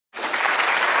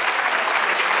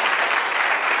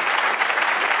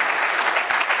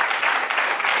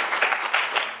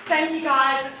thank you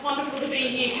guys. It's wonderful to be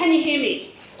here. Can you hear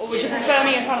me? Or would you prefer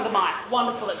me in front of the mic?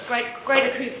 Wonderful. It's great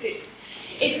acoustics.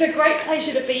 It's a great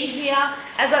pleasure to be here.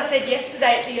 As I said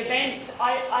yesterday at the event,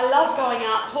 I love going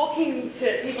out, talking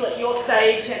to people at your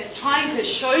stage and trying to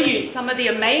show you some of the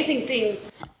amazing things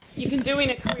you can do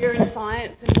in a career in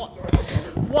science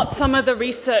and what some of the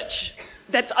research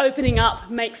that's opening up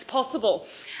makes possible.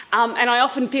 And I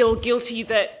often feel guilty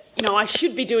that I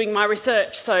should be doing my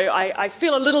research, so I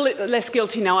feel a little less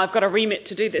guilty now. I've got a remit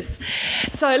to do this.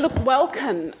 So look,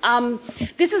 welcome.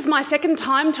 This is my second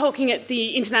time talking at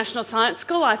the International Science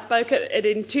School. I spoke at it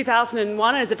in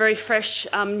 2001 as a very fresh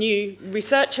new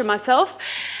researcher myself.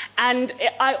 And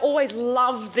I always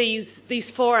love these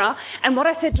fora. And what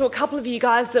I said to a couple of you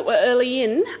guys that were early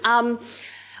in,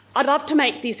 I'd love to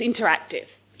make this interactive.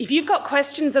 If you've got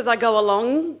questions as I go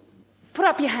along, put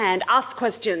up your hand, ask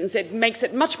questions. It makes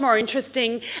it much more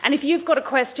interesting. And if you've got a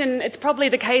question, it's probably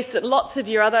the case that lots of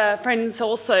your other friends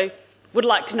also would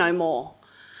like to know more.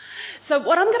 So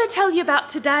what I'm going to tell you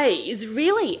about today is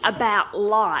really about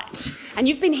light. And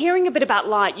you've been hearing a bit about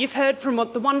light. You've heard from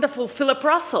the wonderful Philip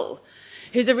Russell,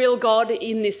 who's a real god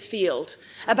in this field,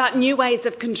 about new ways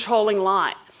of controlling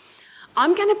light.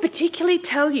 I'm going to particularly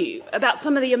tell you about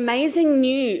some of the amazing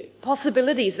new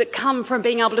possibilities that come from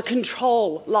being able to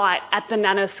control light at the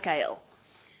nanoscale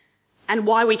and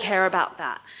why we care about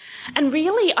that. And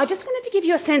really, I just wanted to give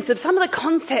you a sense of some of the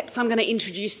concepts I'm going to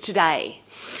introduce today.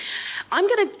 I'm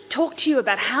going to talk to you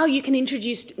about how you can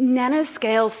introduce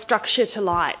nanoscale structure to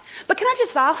light. But can I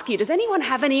just ask you, does anyone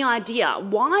have any idea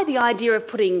why the idea of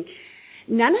putting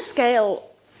nanoscale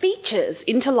features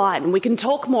into light, and we can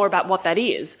talk more about what that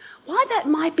is, why that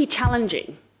might be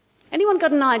challenging? Anyone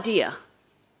got an idea?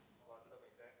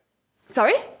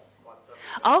 Sorry?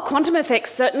 Quantum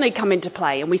effects certainly come into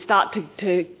play, and we start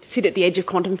to sit at the edge of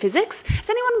quantum physics. Has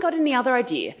anyone got any other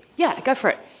idea? Yeah, go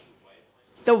for it.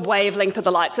 The wavelength of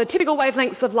the light. So typical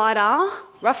wavelengths of light are,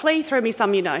 roughly, throw me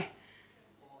some you know.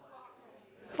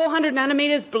 400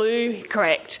 nanometers, blue,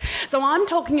 correct. So I'm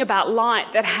talking about light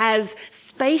that has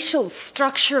spatial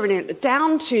structure in it,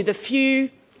 down to the few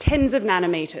tens of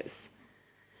nanometers.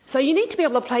 So you need to be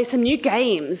able to play some new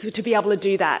games to be able to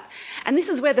do that. And this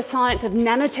is where the science of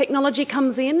nanotechnology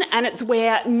comes in, and it's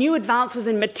where new advances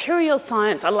in material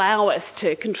science allow us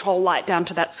to control light down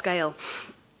to that scale.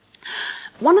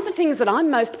 One of the things that I'm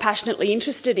most passionately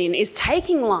interested in is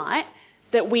taking light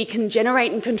that we can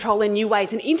generate and control in new ways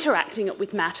and interacting it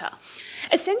with matter.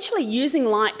 Essentially using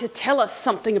light to tell us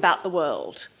something about the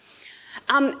world.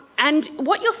 And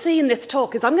what you'll see in this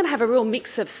talk is I'm going to have a real mix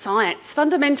of science,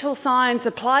 fundamental science,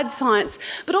 applied science,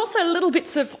 but also little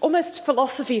bits of almost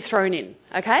philosophy thrown in,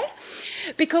 okay?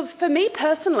 Because for me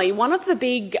personally, one of the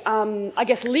big,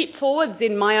 leap forwards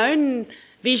in my own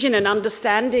vision and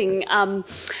understanding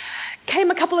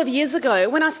came a couple of years ago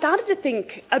when I started to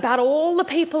think about all the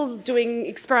people doing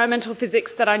experimental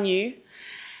physics that I knew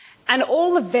and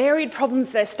all the varied problems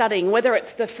they're studying, whether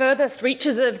it's the furthest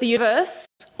reaches of the universe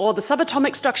or the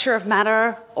subatomic structure of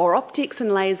matter or optics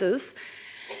and lasers.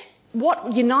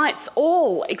 What unites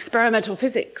all experimental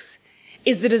physics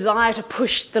is the desire to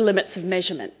push the limits of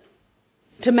measurement,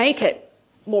 to make it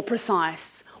more precise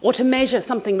or to measure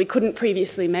something we couldn't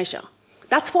previously measure.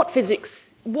 That's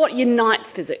what unites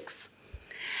physics.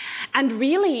 And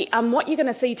really, what you're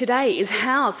going to see today is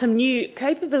how some new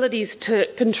capabilities to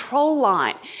control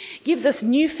light gives us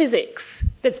new physics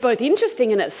that's both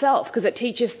interesting in itself, because it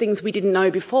teaches things we didn't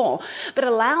know before, but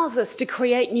allows us to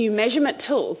create new measurement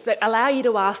tools that allow you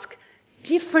to ask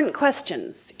different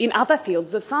questions in other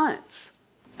fields of science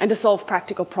and to solve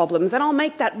practical problems. And I'll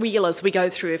make that real as we go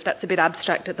through, if that's a bit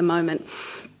abstract at the moment.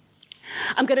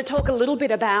 I'm going to talk a little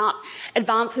bit about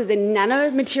advances in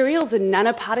nanomaterials and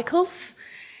nanoparticles.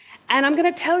 And I'm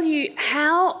going to tell you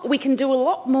how we can do a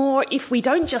lot more if we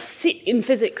don't just sit in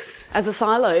physics as a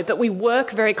silo, but we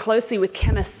work very closely with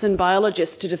chemists and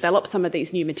biologists to develop some of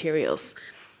these new materials.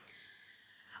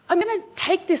 I'm going to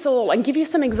take this all and give you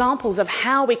some examples of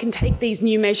how we can take these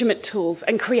new measurement tools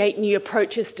and create new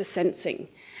approaches to sensing.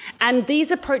 And these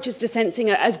approaches to sensing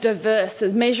are as diverse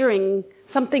as measuring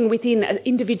something within an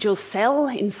individual cell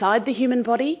inside the human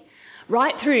body,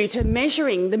 right through to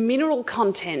measuring the mineral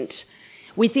content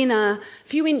within a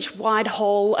few inch wide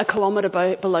hole a kilometre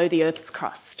below the Earth's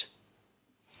crust.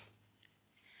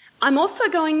 I'm also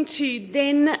going to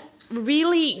then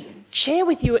really share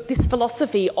with you this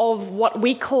philosophy of what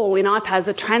we call in IPAS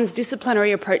a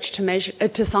transdisciplinary approach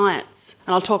to science,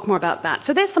 and I'll talk more about that.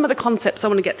 So there's some of the concepts I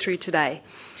want to get through today.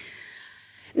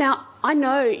 Now, I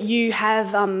know you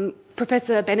have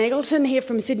Professor Ben Eggleton here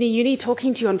from Sydney Uni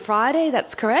talking to you on Friday,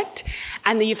 that's correct.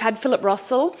 And then you've had Philip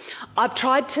Rossell. I've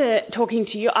tried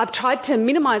to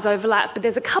minimise overlap, but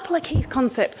there's a couple of key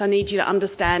concepts I need you to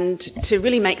understand to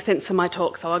really make sense of my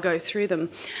talk, so I'll go through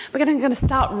them. But I'm going to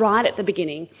start right at the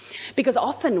beginning, because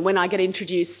often when I get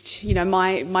introduced,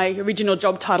 my original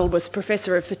job title was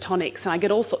Professor of Photonics, and I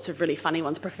get all sorts of really funny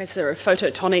ones, Professor of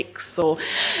Photonics, or,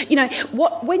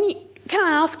 can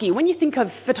I ask you, when you think of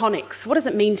photonics, what does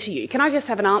it mean to you? Can I just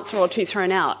have an answer or two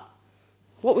thrown out?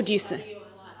 What would you say?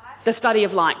 The study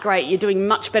of light. Great. You're doing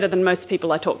much better than most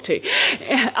people I talk to.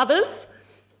 Others?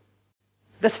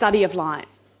 The study of light.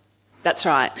 That's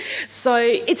right. So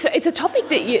it's a topic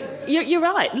that you're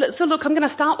right. So look, I'm going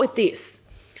to start with this.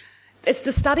 It's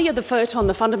the study of the photon,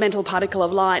 the fundamental particle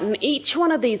of light, and each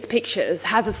one of these pictures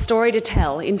has a story to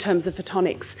tell in terms of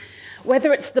photonics.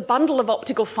 Whether it's the bundle of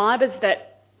optical fibres that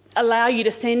allow you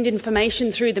to send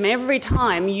information through them every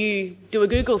time you do a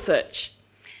Google search,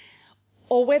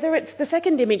 or whether it's the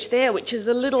second image there, which is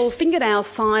a little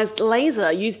fingernail-sized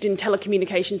laser used in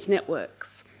telecommunications networks,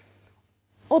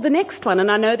 or the next one,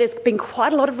 and I know there's been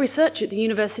quite a lot of research at the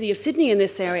University of Sydney in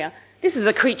this area. This is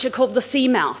a creature called the sea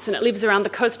mouse, and it lives around the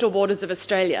coastal waters of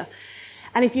Australia.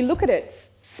 And if you look at its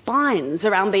spines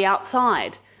around the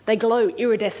outside, they glow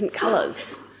iridescent colours.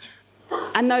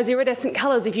 And those iridescent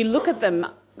colours, if you look at them,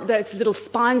 those little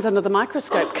spines under the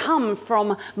microscope come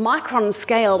from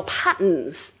micron-scale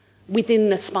patterns within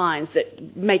the spines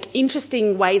that make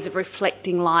interesting ways of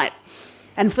reflecting light.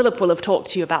 And Philip will have talked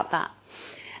to you about that.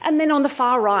 And then on the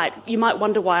far right, you might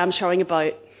wonder why I'm showing a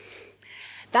boat.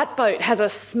 That boat has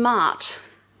a smart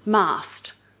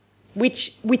mast,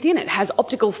 which within it has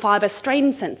optical fibre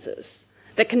strain sensors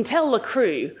that can tell the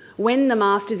crew when the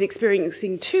mast is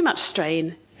experiencing too much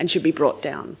strain and should be brought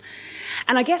down.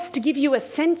 And I guess to give you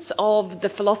a sense of the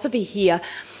philosophy here,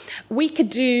 we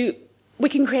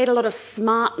can create a lot of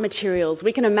smart materials.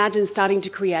 We can imagine starting to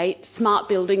create smart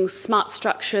buildings, smart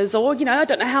structures, or, I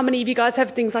don't know how many of you guys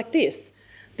have things like this.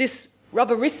 This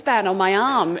rubber wristband on my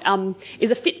arm is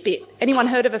a Fitbit. Anyone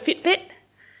heard of a Fitbit?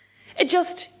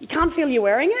 You can't feel you're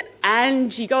wearing it,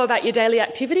 and you go about your daily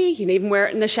activity. You can even wear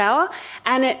it in the shower,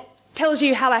 and it tells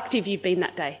you how active you've been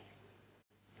that day.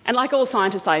 And like all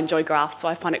scientists, I enjoy graphs, so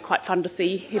I find it quite fun to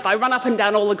see if I run up and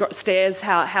down all the stairs,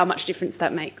 how much difference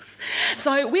that makes.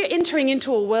 So we're entering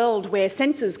into a world where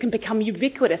sensors can become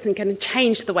ubiquitous and can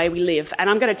change the way we live. And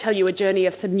I'm going to tell you a journey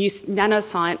of some new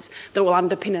nanoscience that will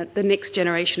underpin the next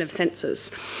generation of sensors.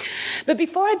 But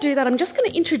before I do that, I'm just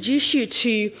going to introduce you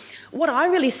to what I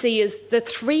really see as the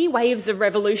three waves of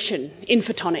revolution in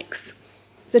photonics.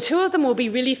 The two of them will be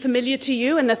really familiar to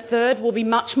you, and the third will be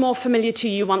much more familiar to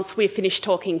you once we're finished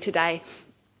talking today.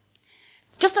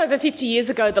 Just over 50 years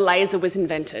ago, the laser was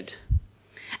invented.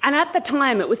 And at the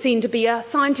time, it was seen to be a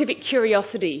scientific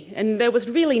curiosity, and there was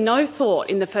really no thought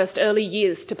in the first early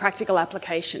years to practical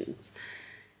applications.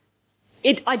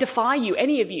 I defy you,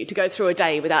 any of you, to go through a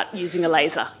day without using a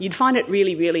laser. You'd find it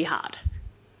really, really hard,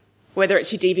 whether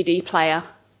it's your DVD player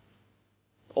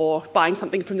or buying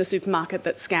something from the supermarket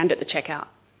that's scanned at the checkout.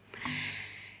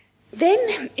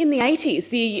 Then, in the 80s,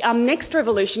 the next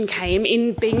revolution came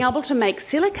in being able to make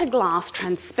silica glass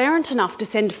transparent enough to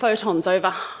send photons over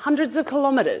hundreds of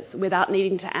kilometres without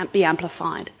needing to be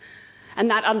amplified. And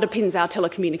that underpins our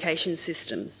telecommunications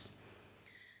systems.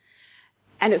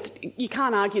 And you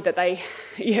can't argue that they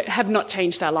have not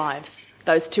changed our lives,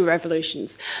 those two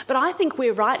revolutions. But I think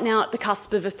we're right now at the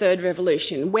cusp of a third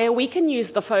revolution, where we can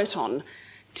use the photon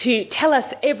to tell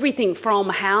us everything from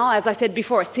how, as I said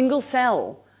before, a single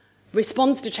cell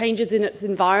responds to changes in its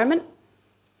environment,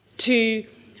 to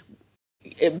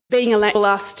being able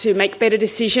us to make better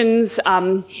decisions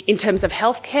in terms of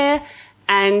healthcare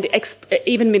and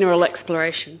even mineral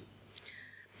exploration.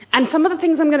 And some of the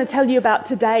things I'm going to tell you about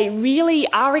today really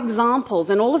are examples,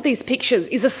 and all of these pictures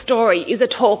is a story, is a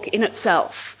talk in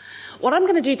itself. What I'm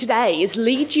going to do today is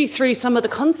lead you through some of the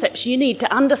concepts you need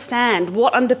to understand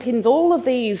what underpins all of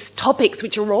these topics,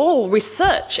 which are all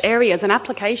research areas and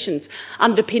applications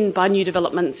underpinned by new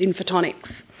developments in photonics.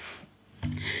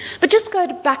 But just go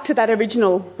back to that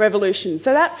original revolution.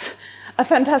 So that's a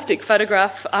fantastic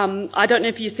photograph. I don't know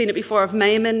if you've seen it before, of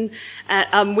Mayman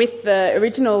with the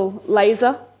original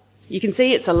laser. You can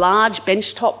see it's a large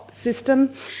benchtop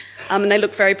system, and they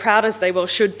look very proud, as they well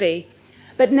should be.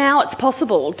 But now it's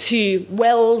possible to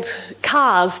weld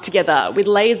cars together with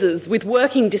lasers, with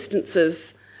working distances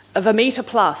of 1 metre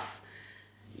plus.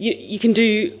 You can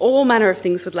do all manner of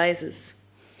things with lasers.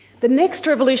 The next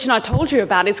revolution I told you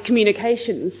about is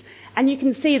communications. And you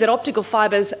can see that optical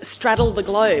fibres straddle the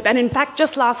globe. And in fact,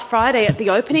 just last Friday at the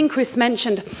opening, Chris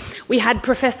mentioned we had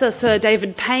Professor Sir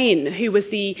David Payne, who was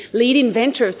the lead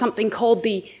inventor of something called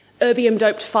the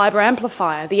erbium-doped fibre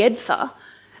amplifier, the EDFA,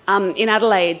 in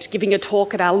Adelaide, giving a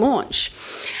talk at our launch.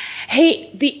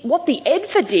 What the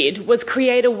EDFA did was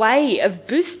create a way of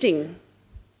boosting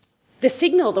the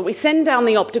signal that we send down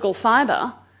the optical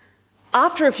fibre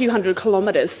after a few hundred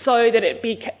kilometres, so that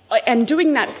and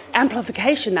doing that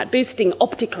amplification, that boosting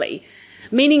optically,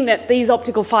 meaning that these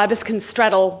optical fibres can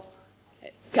straddle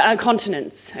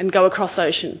continents and go across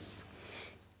oceans.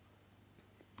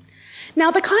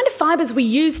 Now, the kind of fibres we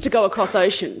use to go across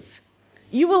oceans,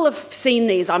 you will have seen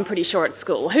these, I'm pretty sure, at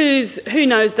school. Who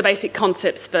knows the basic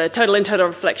concepts for total and total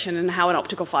reflection and how an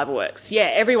optical fibre works? Yeah,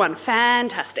 everyone.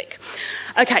 Fantastic.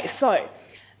 Okay, so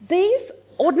these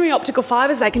ordinary optical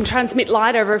fibres, they can transmit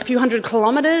light over a few hundred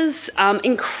kilometres,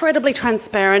 incredibly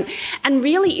transparent, and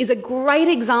really is a great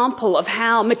example of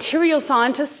how material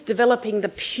scientists developing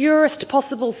the purest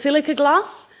possible silica glass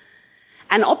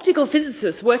and optical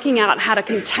physicists working out how to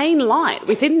contain light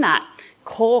within that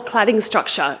core cladding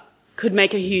structure could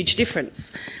make a huge difference.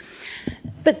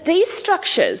 But these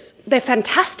structures, they're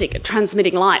fantastic at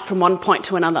transmitting light from one point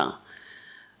to another.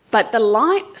 But the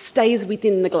light stays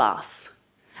within the glass.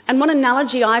 And one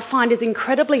analogy I find is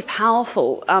incredibly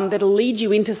powerful that'll lead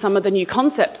you into some of the new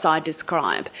concepts I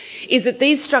describe, is that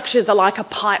these structures are like a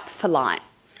pipe for light.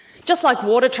 Just like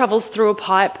water travels through a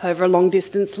pipe over a long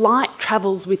distance, light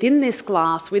travels within this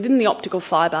glass, within the optical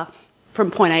fibre,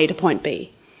 from point A to point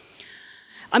B.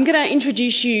 I'm going to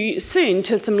introduce you soon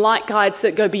to some light guides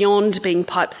that go beyond being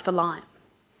pipes for light.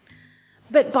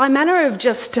 But by manner of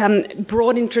just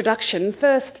broad introduction,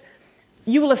 first,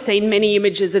 you will have seen many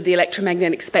images of the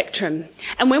electromagnetic spectrum.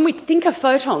 And when we think of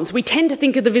photons, we tend to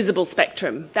think of the visible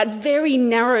spectrum, that very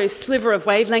narrow sliver of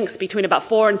wavelengths between about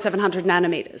 400 and 700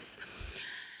 nanometres.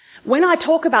 When I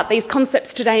talk about these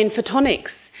concepts today in photonics,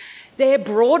 they're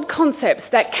broad concepts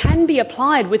that can be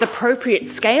applied with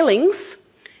appropriate scalings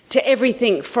to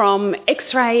everything from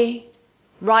X-ray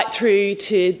right through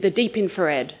to the deep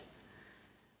infrared.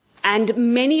 And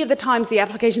many of the times the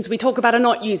applications we talk about are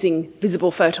not using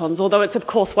visible photons, although it's of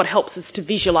course what helps us to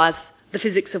visualise the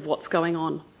physics of what's going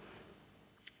on.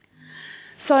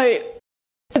 So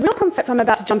the real concept I'm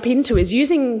about to jump into is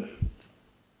using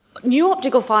new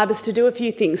optical fibres to do a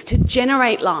few things, to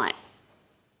generate light.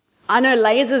 I know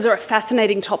lasers are a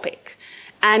fascinating topic,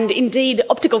 and indeed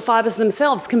optical fibres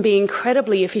themselves can be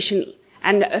incredibly efficient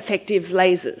and effective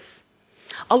lasers.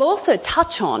 I'll also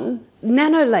touch on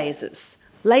nanolasers,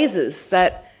 lasers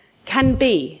that can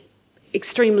be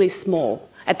extremely small,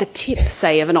 at the tip,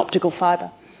 say, of an optical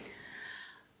fibre.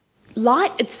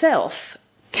 Light itself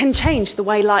can change the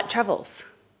way light travels.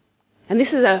 And this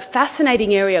is a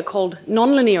fascinating area called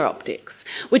nonlinear optics,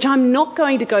 which I'm not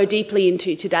going to go deeply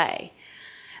into today.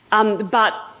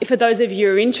 But for those of you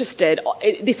who are interested,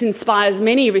 this inspires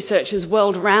many researchers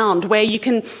world round, where you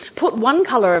can put one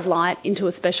colour of light into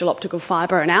a special optical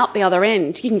fibre and out the other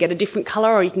end you can get a different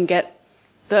colour, or you can get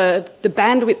the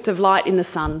bandwidth of light in the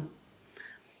sun.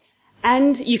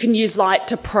 And you can use light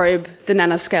to probe the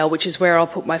nanoscale, which is where I'll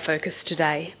put my focus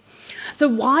today. So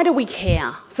why do we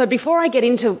care? So before I get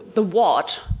into the what,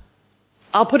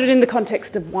 I'll put it in the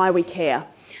context of why we care.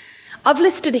 I've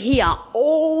listed here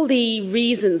all the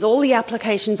reasons, all the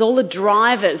applications, all the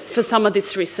drivers for some of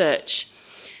this research.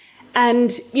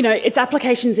 And, you know, its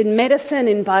applications in medicine,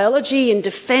 in biology, in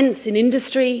defence, in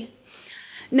industry.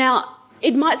 Now,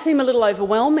 it might seem a little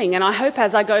overwhelming, and I hope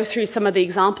as I go through some of the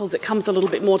examples it comes a little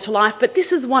bit more to life, but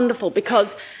this is wonderful because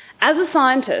as a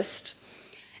scientist,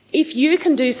 if you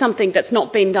can do something that's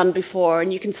not been done before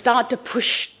and you can start to push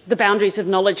the boundaries of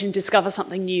knowledge and discover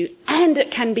something new, and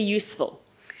it can be useful,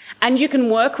 and you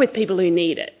can work with people who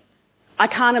need it, I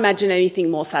can't imagine anything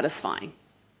more satisfying.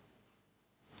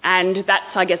 And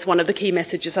that's, I guess, one of the key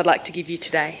messages I'd like to give you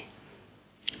today.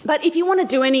 But if you want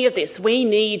to do any of this, we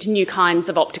need new kinds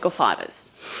of optical fibres.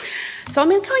 So I'm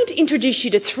going to introduce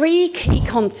you to three key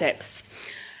concepts,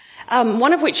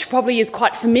 one of which probably is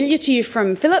quite familiar to you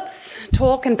from Philip's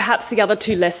talk, and perhaps the other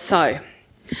two less so.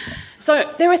 So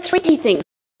there are three key things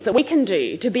that we can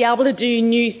do to be able to do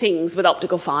new things with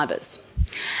optical fibres.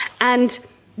 And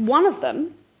one of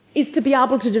them is to be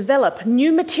able to develop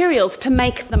new materials to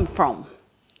make them from.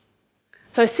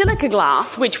 So silica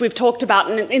glass, which we've talked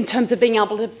about in terms of being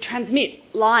able to transmit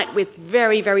light with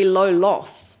very, very low loss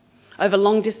over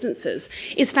long distances,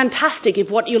 is fantastic if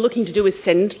what you're looking to do is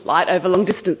send light over long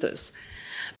distances.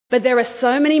 But there are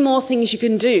so many more things you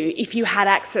can do if you had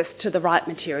access to the right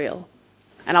material.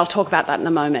 And I'll talk about that in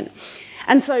a moment.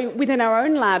 And so within our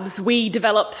own labs, we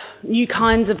develop new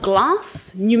kinds of glass,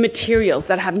 new materials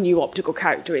that have new optical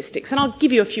characteristics. And I'll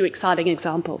give you a few exciting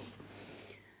examples.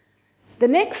 The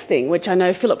next thing, which I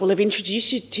know Philip will have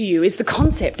introduced to you, is the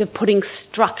concept of putting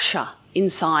structure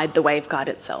inside the waveguide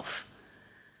itself.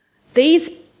 These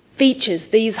features,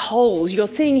 these holes, you're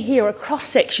seeing here a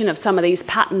cross-section of some of these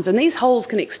patterns, and these holes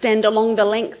can extend along the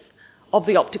length of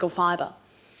the optical fibre.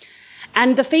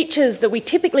 And the features that we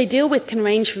typically deal with can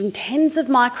range from tens of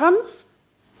microns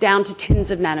down to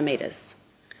tens of nanometers.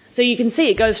 So you can see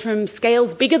it goes from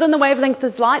scales bigger than the wavelength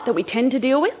of light that we tend to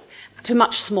deal with to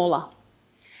much smaller.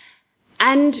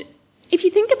 And if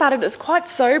you think about it, it's quite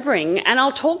sobering, and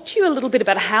I'll talk to you a little bit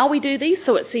about how we do these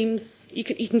so it seems you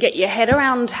can get your head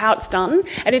around how it's done.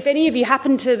 And if any of you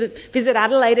happen to visit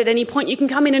Adelaide at any point, you can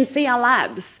come in and see our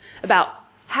labs about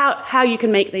how you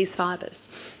can make these fibres.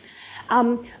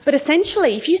 But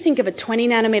essentially, if you think of a 20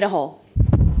 nanometer hole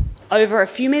over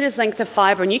a few metres length of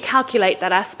fibre and you calculate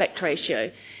that aspect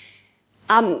ratio,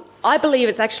 I believe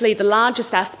it's actually the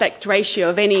largest aspect ratio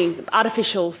of any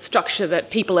artificial structure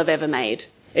that people have ever made.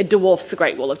 It dwarfs the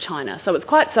Great Wall of China. So it's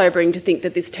quite sobering to think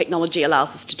that this technology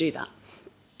allows us to do that.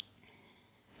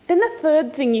 Then the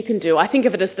third thing you can do, I think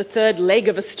of it as the third leg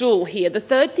of a stool here, the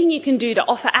third thing you can do to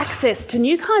offer access to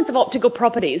new kinds of optical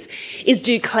properties is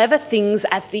do clever things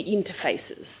at the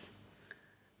interfaces.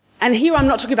 And here I'm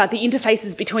not talking about the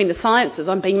interfaces between the sciences,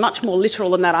 I'm being much more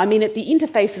literal than that. I mean at the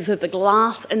interfaces of the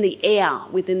glass and the air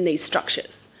within these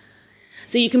structures.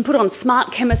 So you can put on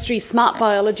smart chemistry, smart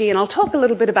biology, and I'll talk a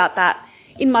little bit about that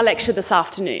in my lecture this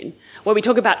afternoon, where we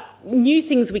talk about new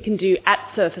things we can do at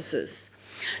surfaces.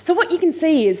 So what you can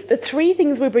see is the three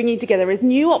things we're bringing together is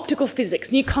new optical physics,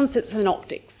 new concepts in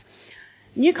optics,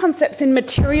 new concepts in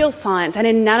material science and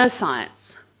in nanoscience,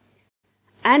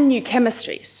 and new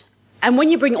chemistries. And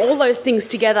when you bring all those things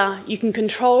together, you can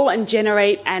control and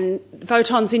generate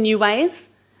photons in new ways,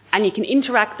 and you can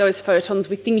interact those photons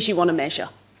with things you want to measure.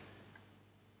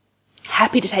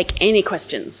 Happy to take any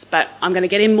questions, but I'm going to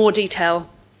get in more detail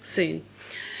soon.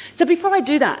 So before I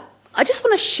do that, I just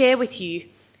want to share with you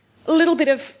a little bit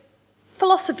of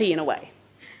philosophy in a way.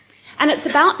 And it's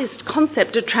about this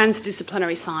concept of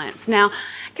transdisciplinary science. Now,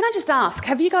 can I just ask,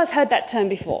 have you guys heard that term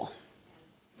before?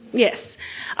 Yes.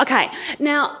 Okay.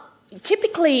 Now,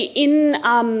 typically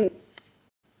in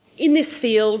this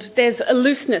field, there's a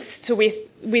looseness to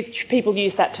which people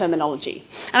use that terminology.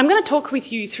 And I'm going to talk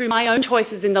with you through my own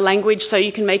choices in the language so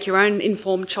you can make your own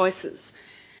informed choices.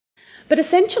 But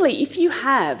essentially, if you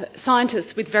have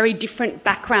scientists with very different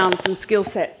backgrounds and skill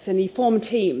sets and you form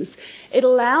teams, it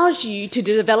allows you to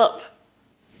develop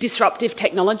disruptive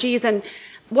technologies. And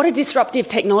what a disruptive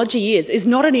technology is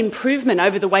not an improvement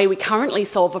over the way we currently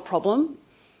solve a problem.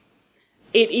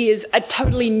 It is a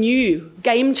totally new,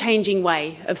 game-changing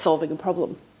way of solving a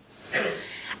problem.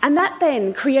 And that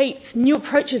then creates new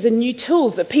approaches and new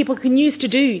tools that people can use to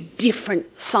do different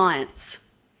science.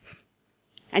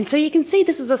 And so you can see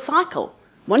this is a cycle.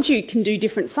 Once you can do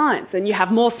different science, then you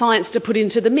have more science to put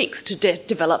into the mix to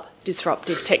develop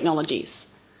disruptive technologies.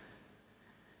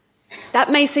 That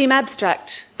may seem abstract.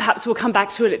 Perhaps we'll come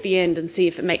back to it at the end and see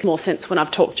if it makes more sense when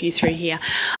I've talked you through here.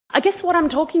 I guess what I'm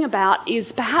talking about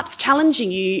is perhaps challenging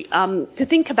you to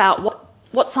think about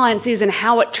what science is and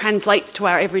how it translates to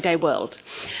our everyday world.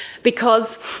 Because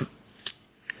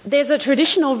there's a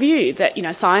traditional view that,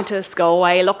 scientists go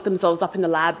away, lock themselves up in the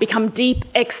lab, become deep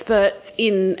experts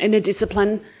in a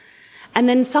discipline, and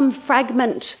then some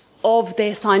fragment of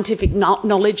their scientific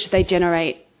knowledge they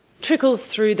generate trickles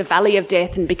through the valley of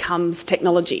death and becomes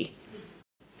technology.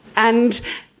 And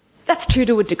that's true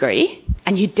to a degree,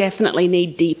 and you definitely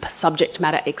need deep subject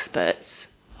matter experts.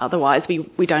 Otherwise,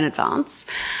 we don't advance.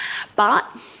 But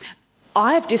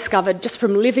I've discovered, just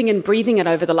from living and breathing it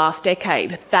over the last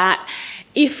decade, that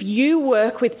if you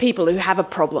work with people who have a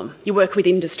problem, you work with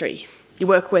industry, you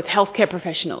work with healthcare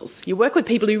professionals, you work with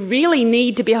people who really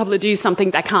need to be able to do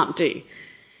something they can't do,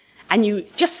 and you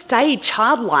just stay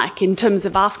childlike in terms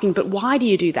of asking, but why do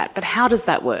you do that? But how does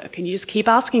that work? And you just keep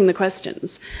asking the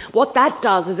questions. What that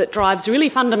does is it drives really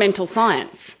fundamental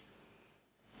science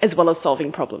as well as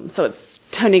solving problems. So it's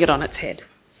turning it on its head.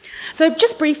 So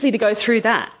just briefly to go through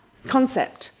that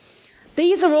concept.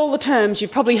 These are all the terms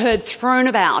you've probably heard thrown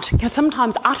about,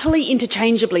 sometimes utterly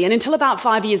interchangeably, and until about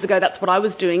 5 years ago that's what I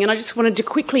was doing, and I just wanted to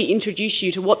quickly introduce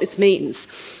you to what this means.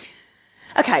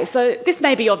 Okay, so this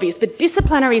may be obvious, but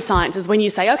disciplinary science is when you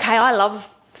say, okay, I love,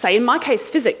 say in my case,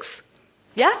 physics.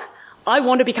 Yeah? I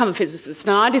want to become a physicist,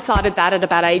 and I decided that at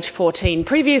about age 14.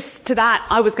 Previous to that,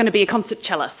 I was going to be a concert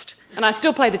cellist, and I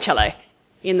still play the cello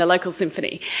in the local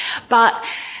symphony. But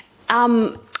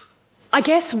I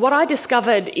guess what I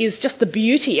discovered is just the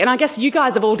beauty, and I guess you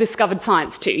guys have all discovered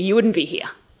science too. You wouldn't be here.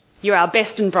 You're our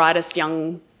best and brightest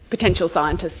young potential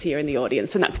scientists here in the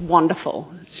audience, and that's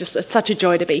wonderful. It's such a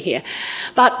joy to be here.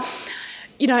 But,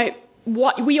 you know,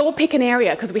 we all pick an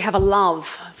area because we have a love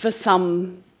for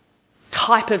some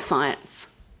type of science.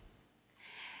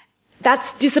 That's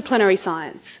disciplinary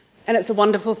science, and it's a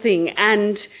wonderful thing.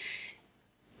 And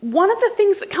one of the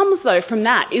things that comes, though, from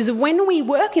that is when we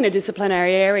work in a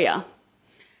disciplinary area,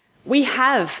 we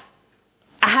have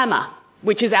a hammer,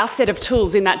 which is our set of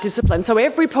tools in that discipline. So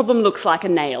every problem looks like a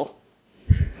nail.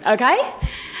 Okay?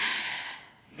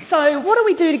 So what do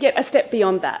we do to get a step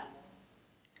beyond that?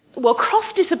 Well,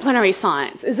 cross-disciplinary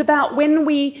science is about when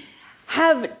we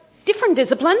have different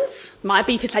disciplines, might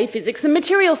be, say, physics and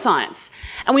material science,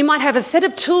 and we might have a set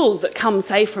of tools that come,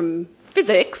 say, from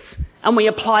physics, and we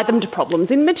apply them to problems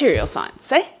in material science,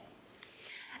 say?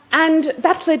 And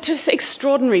that's led to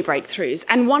extraordinary breakthroughs.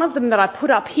 And one of them that I put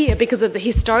up here because of the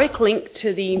historic link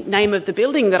to the name of the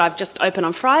building that I've just opened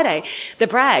on Friday, the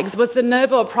Braggs, was the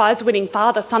Nobel Prize-winning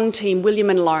father-son team, William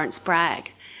and Lawrence Bragg.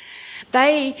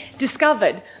 They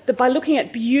discovered that by looking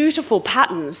at beautiful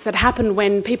patterns that happen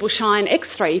when people shine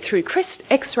X-rays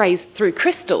through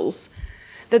crystals,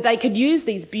 that they could use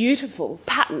these beautiful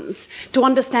patterns to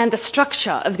understand the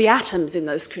structure of the atoms in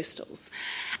those crystals.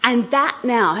 And that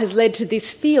now has led to this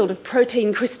field of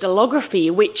protein crystallography,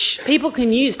 which people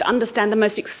can use to understand the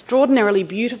most extraordinarily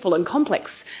beautiful and complex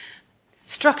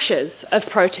structures of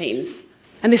proteins.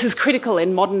 And this is critical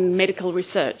in modern medical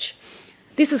research.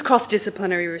 This is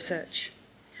cross-disciplinary research.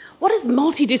 What is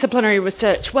multidisciplinary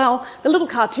research? Well, the little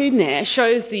cartoon there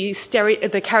shows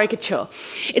the caricature.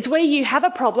 It's where you have a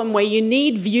problem where you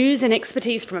need views and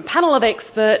expertise from a panel of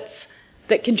experts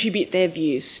that contribute their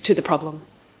views to the problem.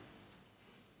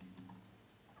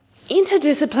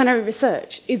 Interdisciplinary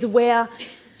research is where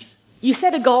you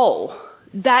set a goal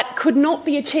that could not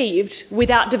be achieved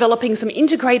without developing some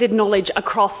integrated knowledge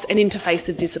across an interface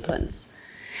of disciplines.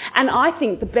 And I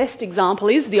think the best example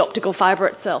is the optical fibre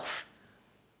itself.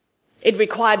 It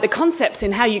required the concepts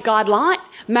in how you guide light,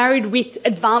 married with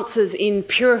advances in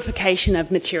purification of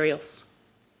materials.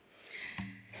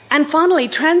 And finally,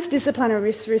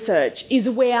 transdisciplinary research is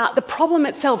where the problem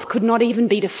itself could not even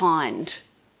be defined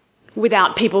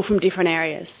without people from different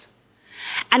areas.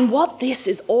 And what this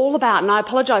is all about, and I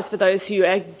apologise for those who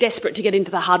are desperate to get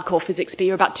into the hardcore physics, but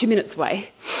you're about 2 minutes away.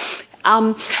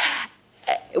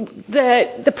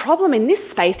 The problem in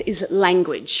this space is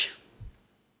language.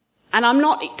 And I'm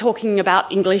not talking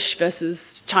about English versus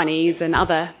Chinese and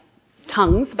other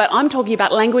tongues, but I'm talking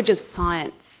about language of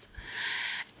science.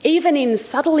 Even in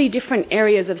subtly different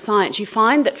areas of science, you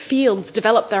find that fields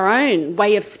develop their own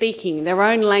way of speaking, their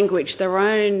own language, their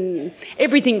own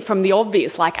everything from the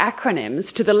obvious, like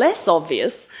acronyms, to the less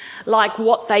obvious, like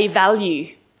what they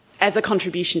value as a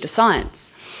contribution to science.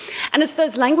 And it's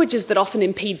those languages that often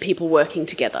impede people working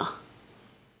together.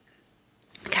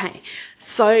 Okay,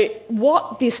 so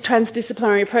what this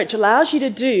transdisciplinary approach allows you to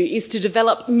do is to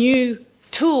develop new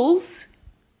tools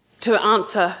to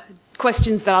answer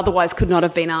questions that otherwise could not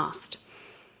have been asked.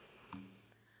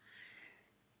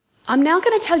 I'm now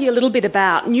going to tell you a little bit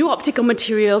about new optical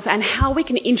materials and how we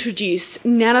can introduce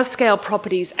nanoscale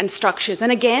properties and structures.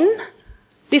 And again,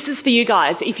 this is for you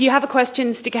guys. If you have a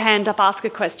question, stick a hand up, ask a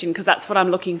question, because that's what I'm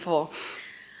looking for.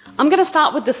 I'm going to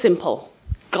start with the simple,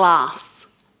 glass.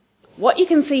 What you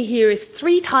can see here is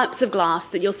 3 types of glass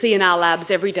that you'll see in our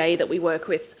labs every day that we work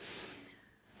with.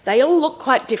 They all look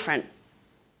quite different.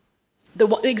 The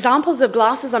examples of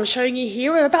glasses I'm showing you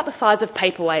here are about the size of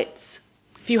paperweights,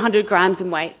 a few hundred grams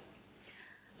in weight.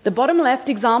 The bottom left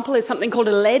example is something called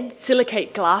a lead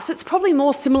silicate glass. It's probably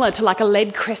more similar to like a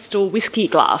lead crystal whiskey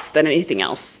glass than anything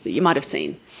else that you might have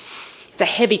seen. It's a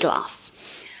heavy glass.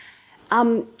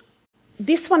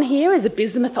 This one here is a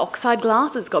bismuth oxide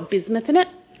glass. It's got bismuth in it.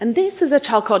 And this is a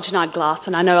chalcogenide glass.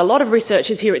 And I know a lot of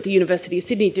researchers here at the University of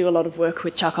Sydney do a lot of work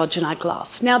with chalcogenide glass.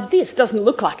 Now, this doesn't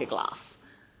look like a glass.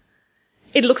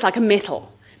 It looks like a metal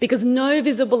because no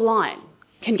visible light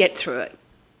can get through it.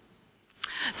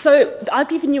 So I've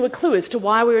given you a clue as to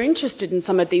why we're interested in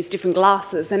some of these different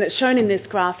glasses, and it's shown in this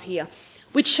graph here,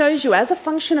 which shows you as a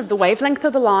function of the wavelength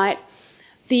of the light,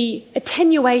 the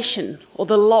attenuation or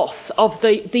the loss of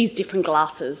these different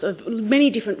glasses, of many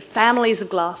different families of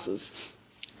glasses.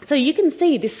 So you can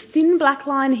see this thin black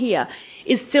line here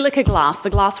is silica glass, the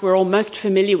glass we're all most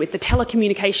familiar with, the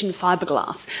telecommunication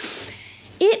fiberglass.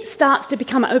 It starts to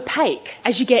become opaque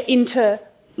as you get into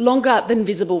longer than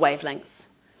visible wavelengths.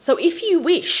 So if you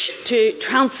wish to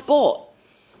transport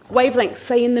wavelengths,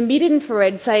 say in the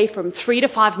mid-infrared, say from 3 to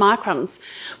 5 microns,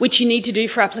 which you need to do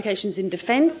for applications in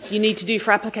defence, you need to do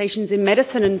for applications in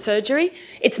medicine and surgery,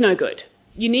 it's no good.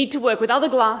 You need to work with other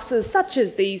glasses, such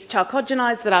as these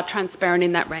chalcogenides that are transparent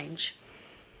in that range.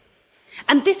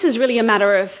 And this is really a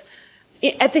matter of,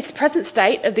 at this present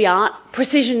state of the art,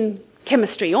 precision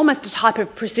chemistry, almost a type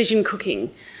of precision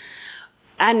cooking.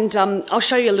 And I'll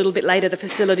show you a little bit later the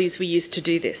facilities we use to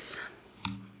do this.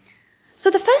 So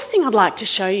the first thing I'd like to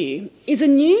show you is a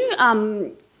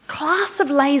new class of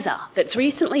laser that's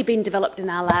recently been developed in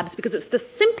our labs, because it's the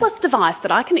simplest device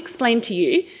that I can explain to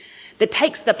you that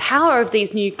takes the power of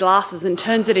these new glasses and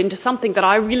turns it into something that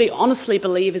I really honestly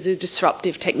believe is a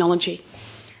disruptive technology.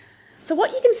 So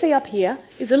what you can see up here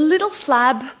is a little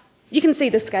flab. You can see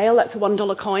the scale, that's a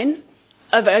 $1 coin,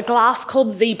 of a glass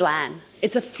called Z-blan.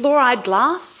 It's a fluoride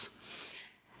glass,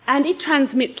 and it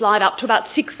transmits light up to about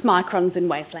 6 microns in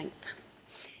wavelength.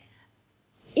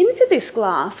 Into this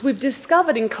glass, we've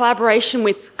discovered in collaboration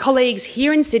with colleagues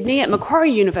here in Sydney at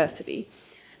Macquarie University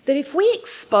that if we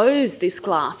expose this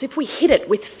glass, if we hit it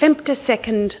with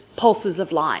femtosecond pulses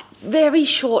of light, very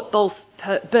short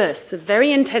bursts of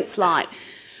very intense light,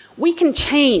 we can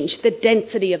change the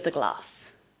density of the glass.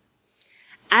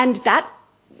 And that,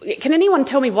 can anyone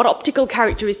tell me what optical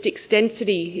characteristics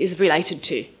density is related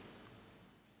to?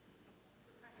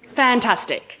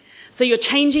 Fantastic. So you're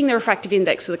changing the refractive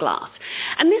index of the glass.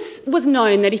 And this was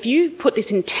known that if you put this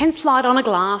intense light on a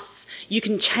glass, you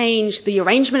can change the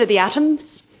arrangement of the atoms.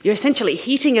 You're essentially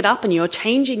heating it up and you're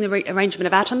changing the arrangement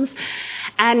of atoms,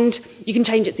 and you can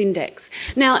change its index.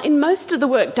 Now, in most of the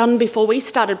work done before we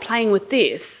started playing with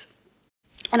this,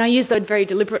 and I use that very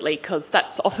deliberately because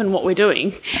that's often what we're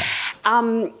doing,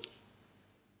 the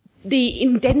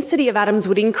density of atoms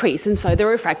would increase, and so the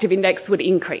refractive index would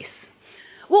increase.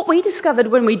 What we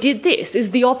discovered when we did this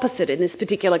is the opposite in this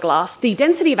particular glass. The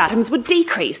density of atoms would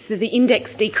decrease, so the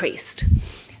index decreased.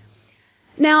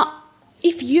 Now,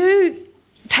 if you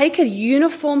take a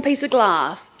uniform piece of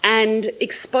glass and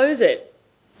expose it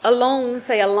along,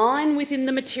 say, a line within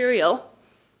the material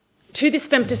to this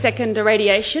femtosecond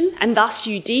irradiation, and thus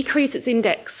you decrease its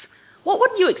index, what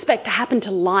would you expect to happen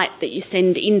to light that you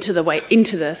send into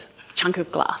the chunk of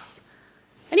glass?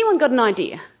 Anyone got an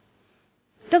idea?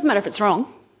 Doesn't matter if it's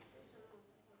wrong.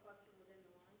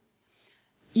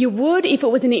 You would if it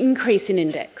was an increase in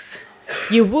index.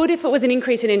 You would if it was an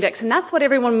increase in index, and that's what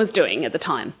everyone was doing at the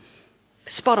time.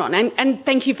 Spot on. And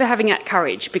thank you for having that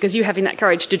courage, because you having that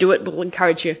courage to do it will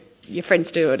encourage your friends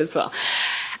to do it as well.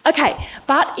 Okay,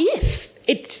 but if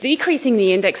it's decreasing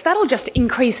the index, that'll just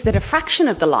increase the diffraction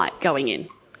of the light going in.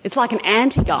 It's like an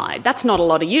anti-guide. That's not a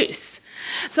lot of use.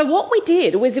 So what we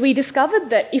did was we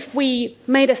discovered that if we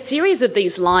made a series of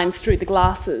these lines through the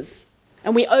glasses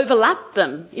and we overlapped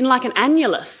them in like an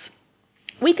annulus,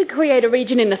 we could create a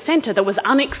region in the centre that was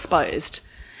unexposed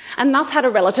and thus had a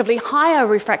relatively higher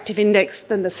refractive index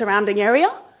than the surrounding area,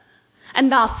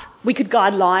 and thus we could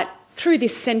guide light through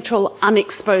this central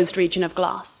unexposed region of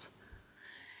glass.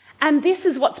 And this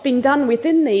is what's been done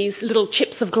within these little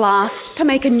chips of glass to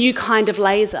make a new kind of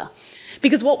laser.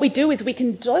 Because what we do is we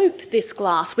can dope this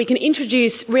glass, we can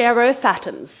introduce rare earth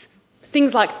atoms,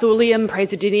 things like thulium,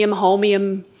 praseodymium,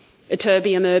 holmium,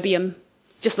 ytterbium, erbium.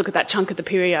 Just look at that chunk of the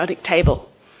periodic table.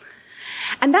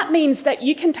 And that means that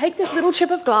you can take this little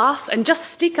chip of glass and just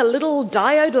stick a little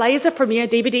diode laser from your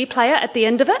DVD player at the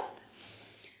end of it.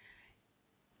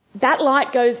 That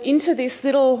light goes into this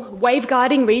little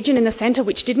wave-guiding region in the centre,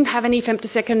 which didn't have any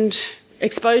femtosecond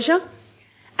exposure.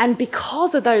 And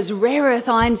because of those rare earth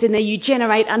ions in there, you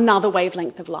generate another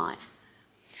wavelength of light.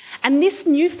 And this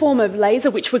new form of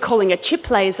laser, which we're calling a chip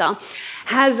laser,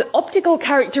 has optical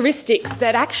characteristics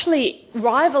that actually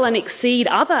rival and exceed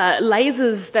other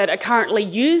lasers that are currently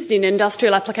used in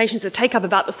industrial applications that take up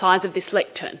about the size of this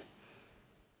lectern.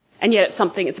 And yet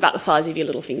it's about the size of your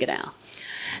little fingernail.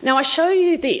 Now, I show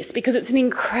you this because it's an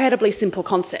incredibly simple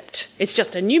concept. It's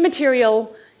just a new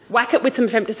material, whack it with some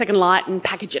femtosecond light and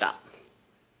package it up.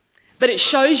 But it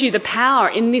shows you the power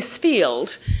in this field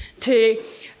to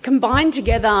combine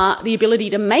together the ability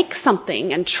to make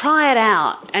something and try it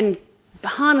out and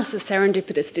harness a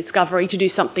serendipitous discovery to do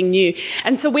something new.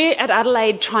 And so we're at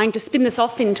Adelaide trying to spin this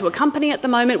off into a company at the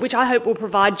moment, which I hope will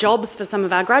provide jobs for some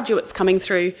of our graduates coming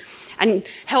through and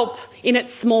help in its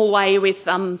small way with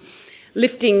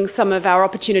lifting some of our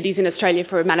opportunities in Australia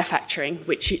for manufacturing,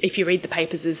 which, if you read the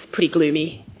papers, is pretty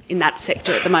gloomy in that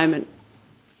sector at the moment.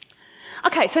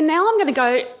 Okay, so now I'm going to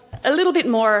go a little bit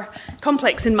more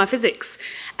complex in my physics,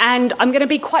 and I'm going to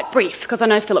be quite brief because I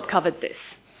know Philip covered this.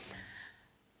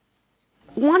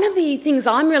 One of the things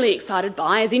I'm really excited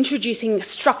by is introducing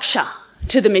structure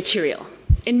to the material.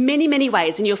 in many, many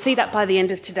ways, and you'll see that by the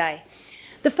end of today.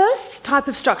 The first type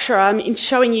of structure I'm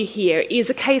showing you here is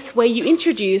a case where you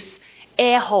introduce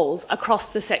air holes across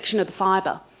the section of the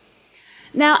fibre.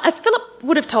 Now, as Philip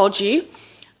would have told you,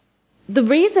 the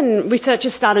reason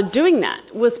researchers started doing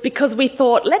that was because we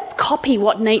thought, let's copy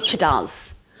what nature does.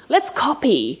 Let's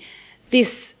copy this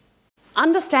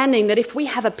understanding that if we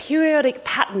have a periodic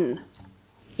pattern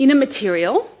in a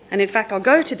material, and in fact I'll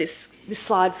go to this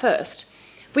slide first,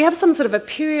 if we have some sort of a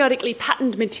periodically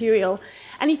patterned material,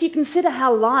 and if you consider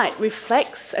how light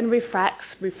reflects and refracts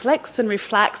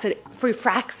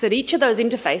at each of those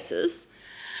interfaces,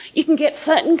 you can get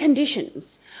certain conditions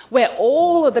where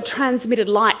all of the transmitted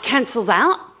light cancels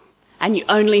out and you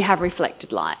only have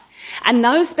reflected light. And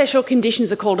those special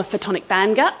conditions are called a photonic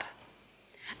band gap.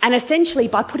 And essentially,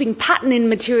 by putting pattern in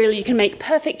material, you can make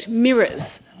perfect mirrors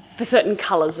for certain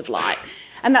colours of light.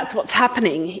 And that's what's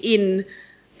happening in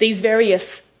these various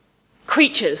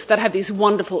creatures that have these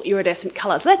wonderful iridescent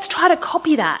colours. Let's try to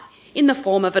copy that in the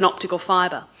form of an optical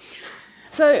fibre.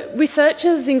 So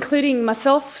researchers, including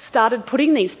myself, started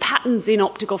putting these patterns in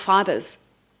optical fibres.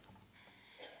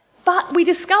 But we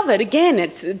discovered, again,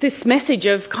 it's this message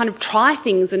of kind of try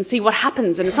things and see what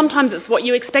happens. And sometimes it's what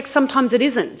you expect, sometimes it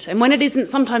isn't. And when it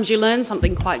isn't, sometimes you learn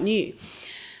something quite new.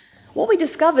 What we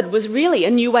discovered was really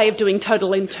a new way of doing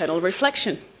total internal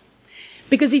reflection.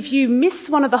 Because if you miss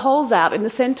one of the holes out in the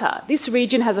centre, this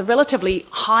region has a relatively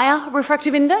higher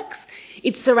refractive index.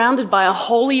 It's surrounded by a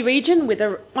holy region with,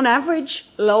 on average,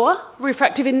 lower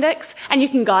refractive index. And you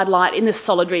can guide light in this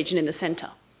solid region in the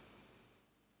centre.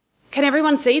 Can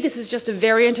everyone see this is just a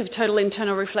variant of total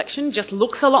internal reflection, just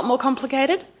looks a lot more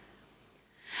complicated?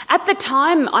 At the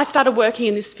time I started working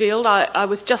in this field, I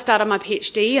was just out of my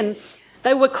PhD, and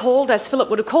they were called, as Philip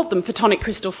would have called them, photonic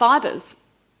crystal fibres.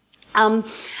 And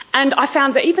I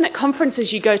found that even at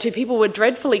conferences you go to, people were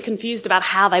dreadfully confused about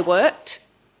how they worked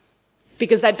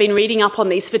because they'd been reading up on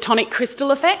these photonic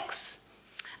crystal effects,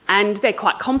 and they're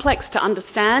quite complex to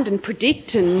understand and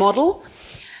predict and model.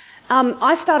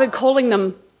 I started calling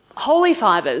them holy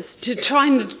fibres to try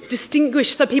and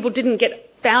distinguish so people didn't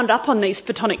get bound up on these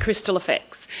photonic crystal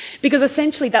effects, because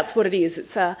essentially that's what it is.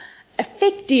 It's an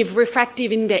effective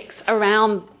refractive index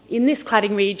around in this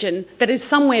cladding region that is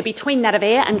somewhere between that of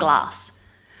air and glass.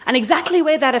 And exactly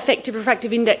where that effective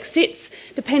refractive index sits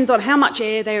depends on how much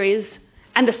air there is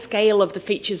and the scale of the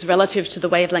features relative to the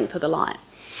wavelength of the light.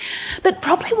 But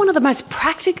probably one of the most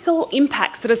practical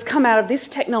impacts that has come out of this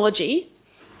technology,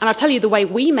 and I'll tell you the way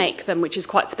we make them, which is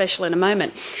quite special in a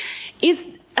moment, is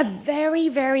a very,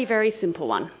 very, very simple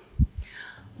one.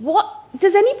 What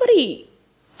does anybody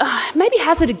maybe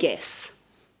hazard a guess?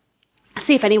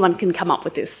 See if anyone can come up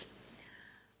with this.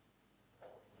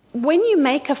 When you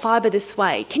make a fibre this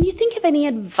way, can you think of any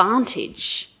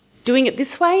advantage doing it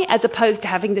this way as opposed to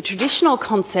having the traditional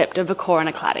concept of a core and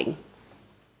a cladding?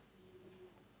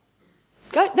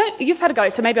 Go. No, you've had a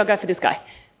go, so maybe I'll go for this guy.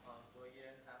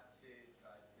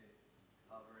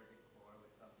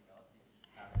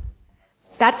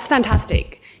 That's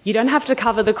fantastic. You don't have to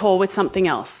cover the core with something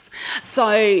else.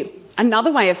 So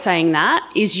another way of saying that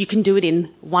is you can do it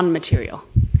in one material.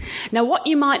 Now, what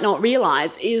you might not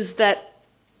realise is that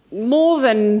more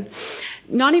than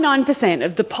 99%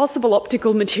 of the possible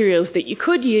optical materials that you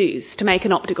could use to make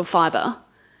an optical fibre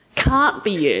can't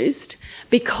be used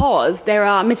because there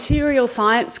are material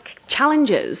science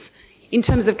challenges in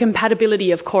terms of compatibility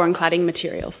of core and cladding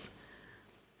materials.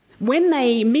 When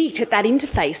they meet at that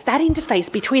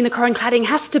interface between the core and cladding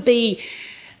has to be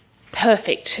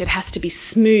perfect. It has to be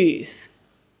smooth.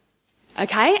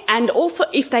 Okay? And also,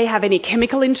 if they have any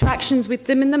chemical interactions with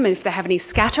them in them, if they have any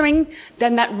scattering,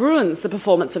 then that ruins the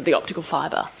performance of the optical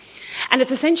fibre. And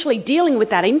it's essentially dealing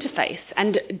with that interface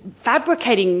and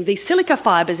fabricating the silica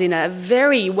fibres in a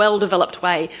very well-developed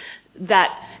way that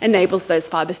enables those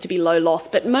fibres to be low loss.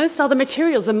 But most other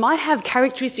materials that might have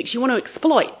characteristics you want to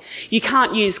exploit, you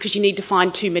can't use because you need to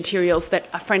find two materials that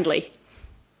are friendly.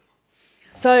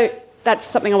 So that's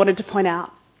something I wanted to point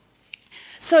out.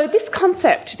 So this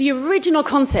concept, the original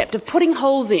concept of putting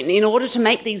holes in order to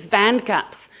make these band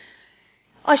gaps,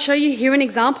 I show you here an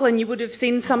example, and you would have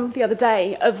seen some the other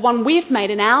day, of one we've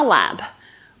made in our lab,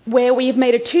 where we've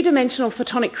made a two-dimensional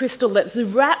photonic crystal that's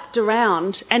wrapped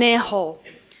around an air hole.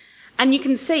 And you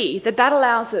can see that that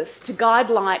allows us to guide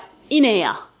light in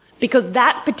air, because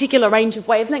that particular range of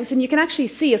wavelengths, and you can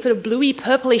actually see a sort of bluey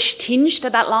purplish tinge to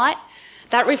that light,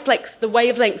 that reflects the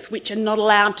wavelengths which are not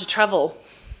allowed to travel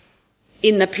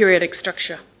in the periodic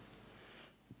structure.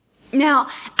 Now,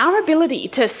 our ability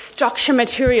to structure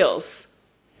materials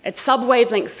at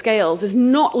sub-wavelength scales is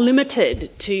not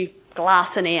limited to glass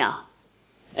and air.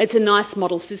 It's a nice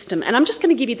model system. And I'm just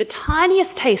going to give you the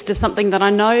tiniest taste of something that I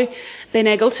know Ben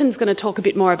Eggleton's going to talk a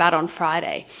bit more about on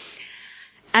Friday.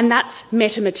 And that's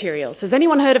metamaterials. Has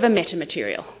anyone heard of a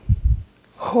metamaterial?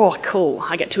 Oh, cool.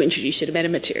 I get to introduce you to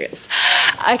metamaterials.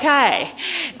 Okay.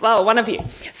 Well, one of you.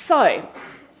 So,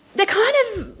 they're kind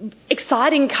of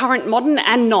exciting, current, modern,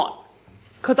 and not.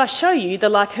 Because I show you the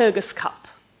Lycurgus cup.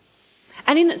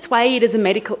 And in its way, it is a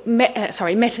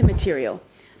metamaterial.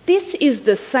 This is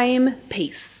the same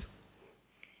piece,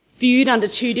 viewed under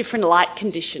two different light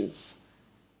conditions.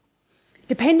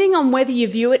 Depending on whether you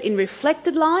view it in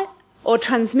reflected light or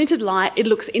transmitted light, it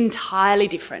looks entirely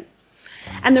different.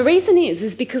 And the reason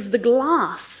is because the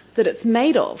glass that it's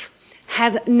made of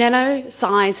has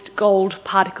nano-sized gold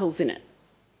particles in it.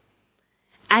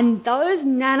 And those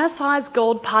nano-sized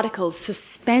gold particles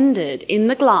suspended in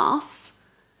the glass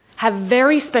have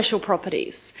very special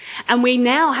properties. And we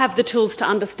now have the tools to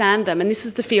understand them, and this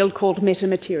is the field called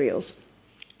metamaterials.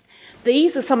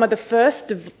 These are some of the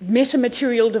first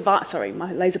metamaterial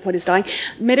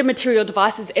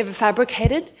devices ever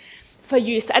fabricated for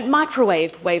use at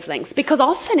microwave wavelengths. Because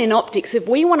often in optics, if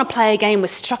we want to play a game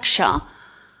with structure,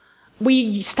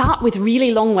 we start with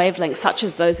really long wavelengths, such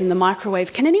as those in the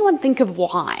microwave. Can anyone think of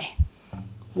why?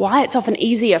 Why it's often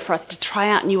easier for us to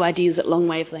try out new ideas at long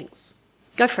wavelengths?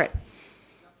 Go for it.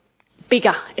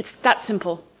 Bigger. It's that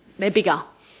simple. They're bigger.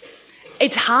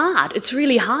 It's hard. It's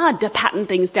really hard to pattern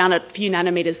things down at a few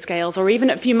nanometer scales or even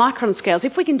at a few micron scales.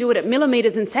 If we can do it at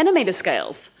millimeters and centimeter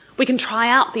scales, we can try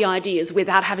out the ideas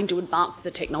without having to advance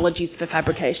the technologies for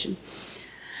fabrication.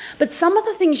 But some of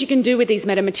the things you can do with these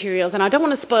metamaterials, and I don't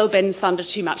want to spoil Ben's thunder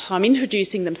too much, so I'm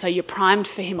introducing them so you're primed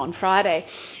for him on Friday,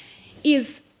 is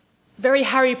very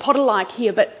Harry Potter-like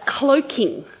here, but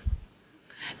cloaking.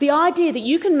 The idea that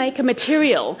you can make a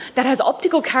material that has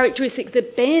optical characteristics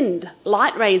that bend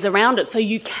light rays around it so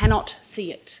you cannot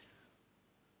see it.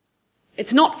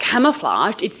 It's not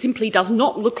camouflaged, it simply does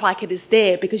not look like it is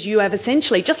there because you have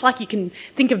essentially, just like you can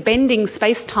think of bending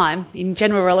space-time in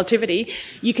general relativity,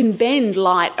 you can bend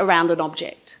light around an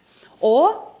object.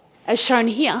 Or, as shown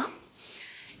here,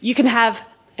 you can have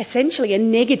essentially a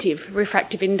negative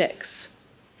refractive index.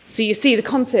 So you see the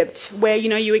concept where,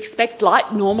 you expect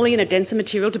light normally in a denser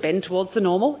material to bend towards the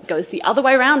normal. It goes the other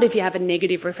way around if you have a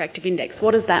negative refractive index.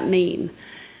 What does that mean?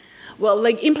 Well, the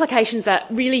implications are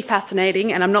really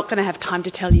fascinating, and I'm not going to have time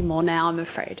to tell you more now, I'm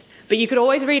afraid. But you could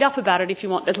always read up about it if you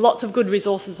want. There's lots of good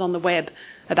resources on the web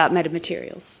about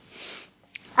metamaterials.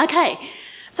 Okay,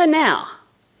 so now,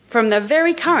 from the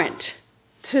very current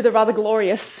to the rather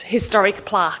glorious historic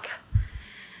plaque.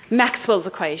 Maxwell's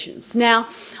equations. Now,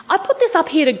 I put this up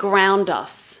here to ground us.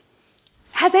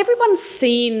 Has everyone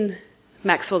seen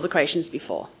Maxwell's equations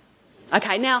before?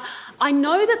 Okay, now, I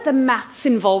know that the maths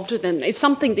involved with them is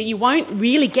something that you won't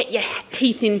really get your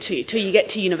teeth into till you get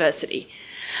to university.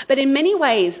 But in many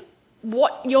ways,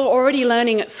 what you're already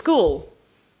learning at school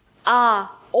are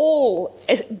all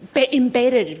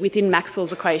embedded within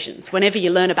Maxwell's equations. Whenever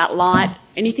you learn about light,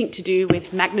 anything to do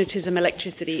with magnetism,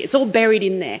 electricity, it's all buried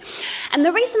in there. And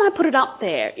the reason I put it up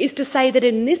there is to say that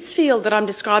in this field that I'm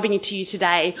describing to you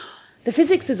today, the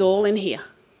physics is all in here.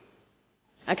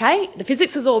 Okay? The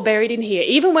physics is all buried in here.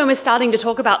 Even when we're starting to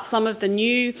talk about some of the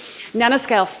new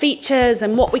nanoscale features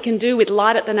and what we can do with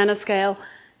light at the nanoscale,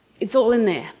 it's all in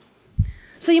there.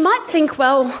 So you might think,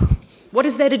 well, what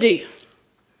is there to do?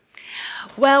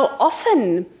 Well,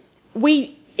 often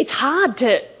it's hard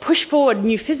to push forward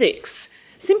new physics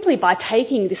simply by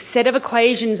taking this set of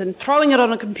equations and throwing it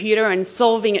on a computer and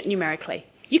solving it numerically.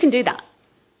 You can do that.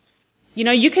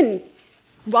 You can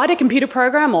write a computer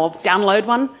program or download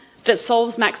one that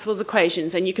solves Maxwell's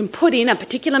equations, and you can put in a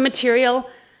particular material,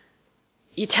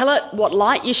 you tell it what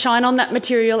light you shine on that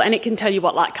material, and it can tell you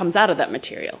what light comes out of that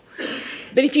material.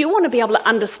 But if you want to be able to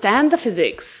understand the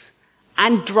physics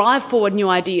and drive forward new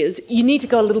ideas, you need to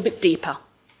go a little bit deeper.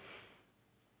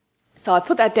 So I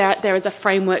put that there as a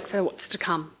framework for what's to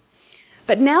come.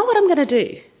 But now what I'm going to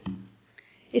do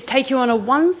is take you on a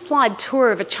one-slide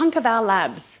tour of a chunk of our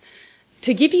labs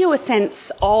to give you a sense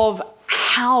of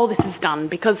how this is done,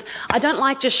 because I don't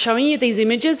like just showing you these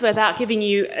images without giving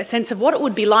you a sense of what it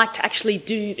would be like to actually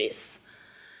do this.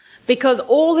 Because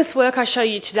all this work I show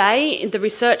you today, the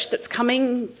research that's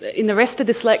coming in the rest of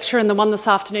this lecture and the one this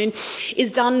afternoon,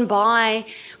 is done by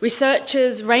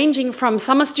researchers ranging from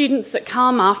summer students that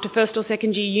come after first or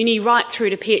second year uni right through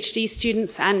to PhD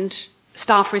students and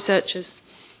staff researchers.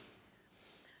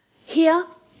 Here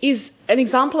is an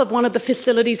example of one of the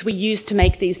facilities we use to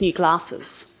make these new glasses.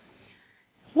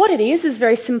 What it is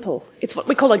very simple. It's what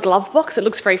we call a glove box. It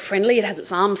looks very friendly. It has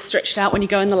its arms stretched out when you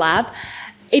go in the lab.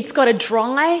 It's got a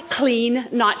dry, clean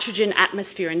nitrogen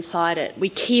atmosphere inside it. We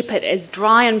keep it as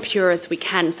dry and pure as we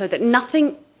can so that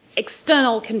nothing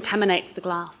external contaminates the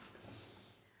glass.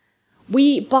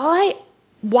 We buy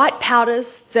white powders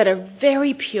that are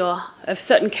very pure of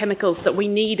certain chemicals that we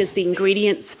need as the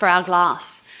ingredients for our glass.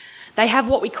 They have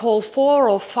what we call 4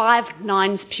 or 5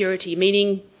 nines purity,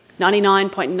 meaning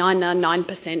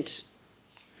 99.999%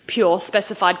 pure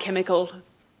specified chemical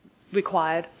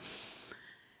required.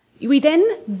 We then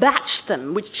batch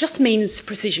them, which just means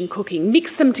precision cooking,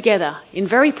 mix them together in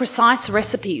very precise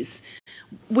recipes,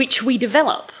 which we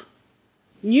develop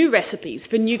new recipes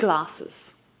for new glasses.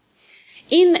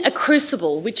 In a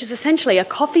crucible, which is essentially a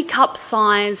coffee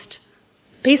cup-sized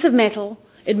piece of metal,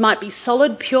 it might be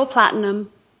solid pure platinum,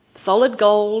 solid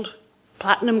gold,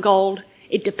 platinum gold.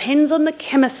 It depends on the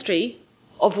chemistry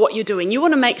of what you're doing. You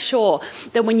want to make sure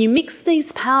that when you mix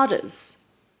these powders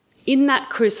in that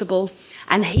crucible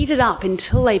and heat it up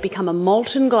until they become a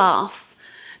molten glass,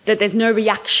 that there's no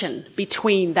reaction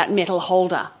between that metal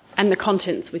holder and the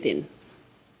contents within.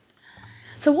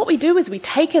 So what we do is we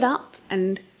take it up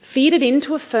and feed it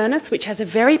into a furnace which has a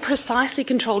very precisely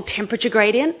controlled temperature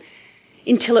gradient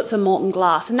until it's a molten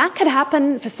glass. And that can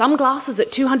happen for some glasses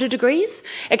at 200 degrees.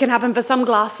 It can happen for some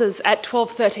glasses at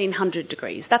 1300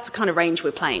 degrees. That's the kind of range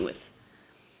we're playing with.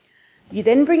 You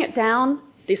then bring it down,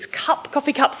 this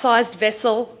coffee cup-sized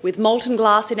vessel with molten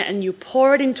glass in it, and you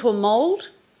pour it into a mould.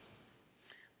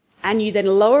 And you then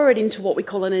lower it into what we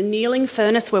call an annealing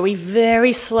furnace, where we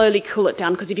very slowly cool it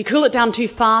down, because if you cool it down too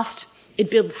fast, it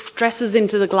builds stresses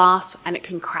into the glass and it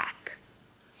can crack.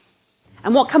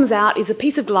 And what comes out is a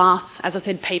piece of glass, as I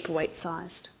said, paperweight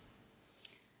sized.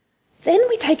 Then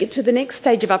we take it to the next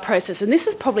stage of our process, and this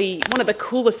is probably one of the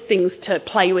coolest things to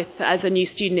play with as a new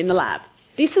student in the lab.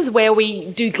 This is where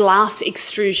we do glass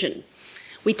extrusion.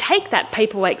 We take that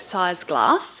paperweight sized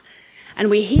glass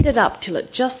and we heat it up till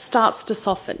it just starts to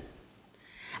soften.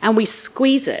 And we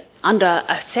squeeze it under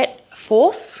a set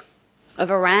force of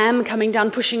a ram coming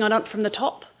down, pushing on it from the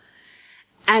top,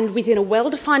 and within a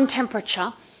well-defined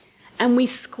temperature, and we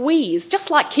squeeze,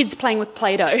 just like kids playing with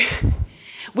Play-Doh,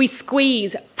 we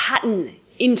squeeze pattern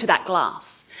into that glass.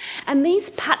 And these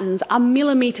patterns are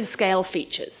millimetre scale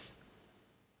features.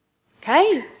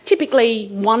 Okay? Typically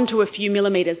 1 to a few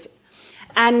millimetres.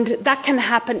 And that can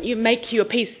happen, you make you a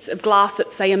piece of glass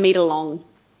that's, say, 1 metre long,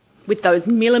 with those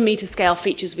millimetre scale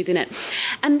features within it.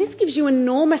 And this gives you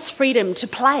enormous freedom to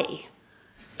play,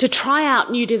 to try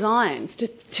out new designs,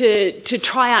 to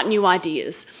try out new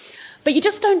ideas. But you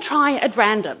just don't try at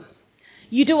random.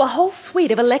 You do a whole suite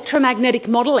of electromagnetic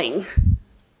modelling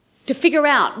to figure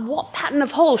out what pattern of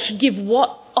hole should give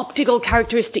what optical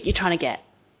characteristic you're trying to get.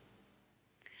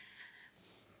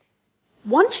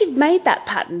 Once you've made that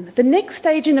pattern, the next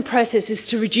stage in the process is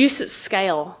to reduce its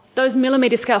scale. Those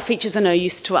millimetre scale features are no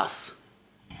use to us,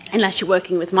 unless you're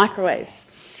working with microwaves.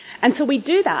 And so we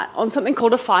do that on something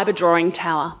called a fibre drawing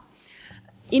tower.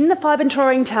 In the fibre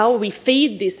drawing tower, we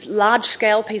feed this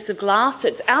large-scale piece of glass.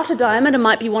 Its outer diameter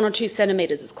might be 1 or 2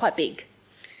 centimetres. It's quite big.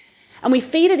 And we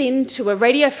feed it into a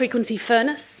radio frequency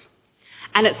furnace,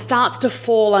 and it starts to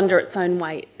fall under its own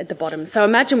weight at the bottom. So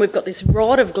imagine we've got this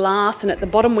rod of glass, and at the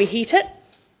bottom we heat it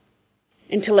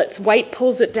until its weight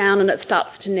pulls it down and it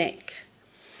starts to neck.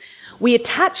 We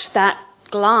attach that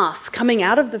glass coming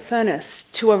out of the furnace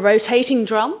to a rotating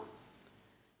drum,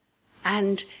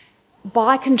 and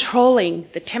by controlling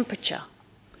the temperature,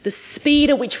 the speed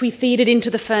at which we feed it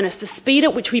into the furnace, the speed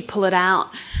at which we pull it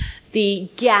out, the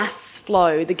gas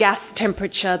flow, the gas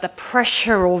temperature, the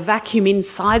pressure or vacuum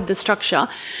inside the structure,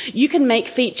 you can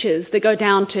make features that go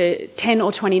down to 10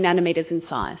 or 20 nanometres in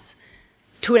size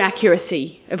to an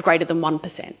accuracy of greater than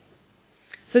 1%.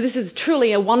 So this is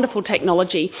truly a wonderful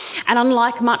technology, and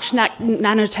unlike much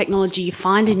nanotechnology you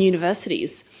find in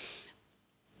universities,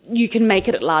 you can make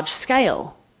it at large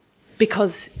scale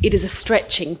because it is a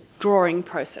stretching, drawing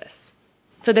process.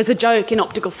 So there's a joke in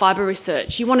optical fibre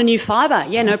research. You want a new fibre?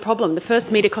 Yeah, no problem. The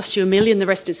first metre costs you $1 million, the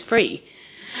rest is free.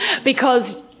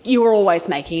 Because you are always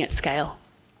making at scale.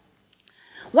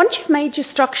 Once you've made your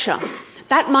structure,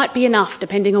 that might be enough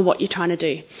depending on what you're trying to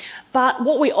do. But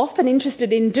what we're often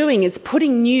interested in doing is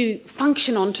putting new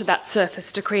function onto that surface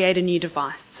to create a new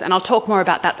device. And I'll talk more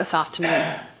about that this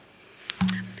afternoon.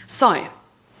 So,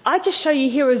 I just show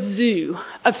you here a zoo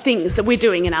of things that we're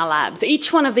doing in our labs.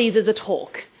 Each one of these is a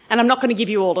talk. And I'm not going to give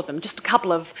you all of them, just a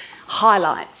couple of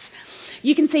highlights.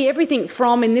 You can see everything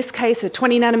from, in this case, a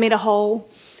 20 nanometre hole,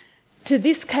 to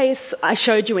this case, I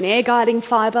showed you an air guiding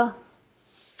fibre,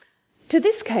 to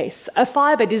this case, a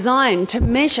fibre designed to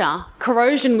measure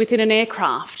corrosion within an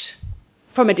aircraft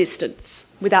from a distance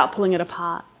without pulling it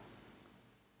apart.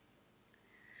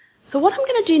 So what I'm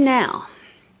going to do now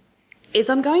is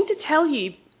I'm going to tell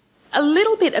you a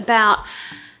little bit about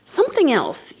something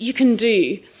else you can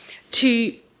do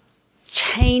to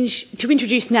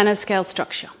introduce nanoscale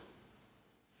structure.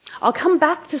 I'll come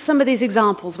back to some of these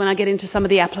examples when I get into some of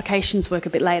the applications work a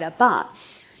bit later, but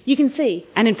you can see,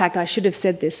 and in fact I should have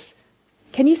said this,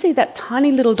 can you see that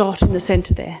tiny little dot in the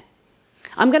centre there?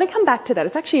 I'm going to come back to that.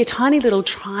 It's actually a tiny little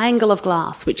triangle of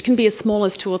glass which can be as small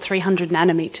as 200 or 300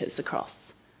 nanometres across.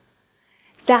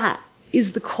 That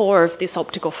is the core of this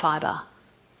optical fibre.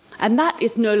 And that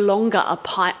is no longer a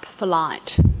pipe for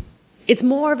light. It's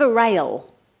more of a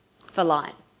rail for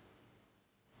light.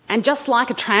 And just like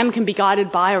a tram can be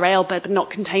guided by a rail but not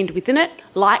contained within it,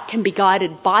 light can be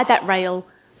guided by that rail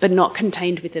but not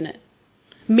contained within it,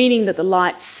 meaning that the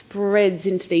light spreads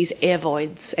into these air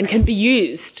voids and can be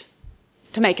used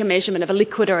to make a measurement of a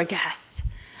liquid or a gas.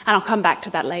 And I'll come back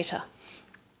to that later.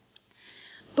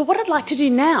 But what I'd like to do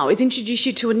now is introduce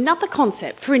you to another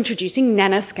concept for introducing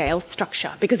nanoscale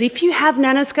structure, because if you have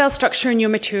nanoscale structure in your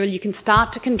material, you can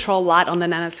start to control light on the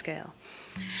nanoscale.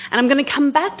 And I'm going to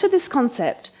come back to this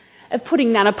concept of putting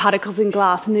nanoparticles in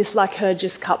glass in this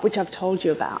Lycurgus cup, which I've told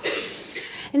you about.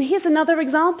 And here's another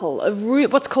example of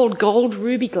what's called gold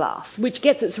ruby glass, which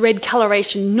gets its red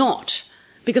coloration not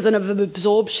because of an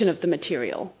absorption of the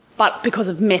material, but because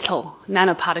of metal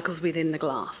nanoparticles within the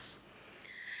glass.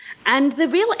 And the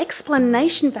real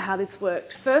explanation for how this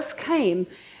worked first came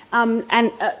from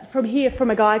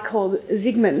a guy called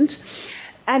Zygmunt,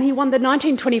 and he won the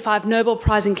 1925 Nobel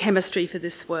Prize in Chemistry for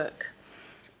this work.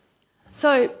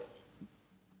 So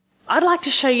I'd like to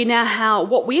show you now how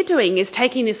what we're doing is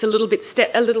taking this a little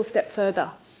step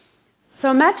further.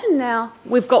 So imagine now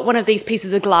we've got one of these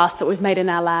pieces of glass that we've made in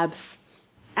our labs,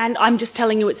 and I'm just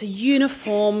telling you it's a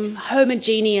uniform,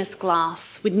 homogeneous glass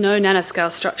with no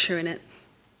nanoscale structure in it.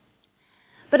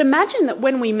 But imagine that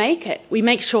when we make it, we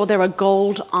make sure there are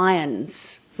gold ions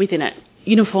within it,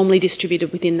 uniformly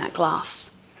distributed within that glass.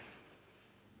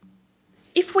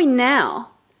 If we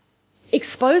now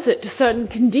expose it to certain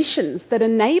conditions that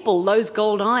enable those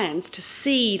gold ions to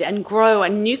seed and grow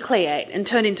and nucleate and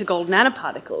turn into gold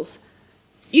nanoparticles,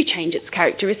 you change its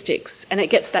characteristics and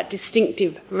it gets that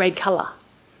distinctive red colour.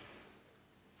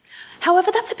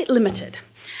 However, that's a bit limited.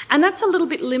 And that's a little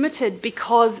bit limited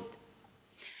because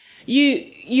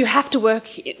you have to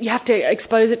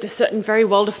expose it to certain very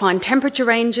well-defined temperature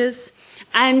ranges,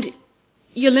 and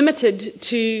you're limited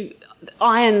to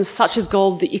ions such as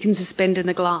gold that you can suspend in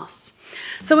the glass.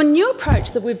 So a new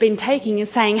approach that we've been taking is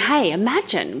saying, hey,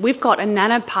 imagine we've got a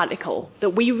nanoparticle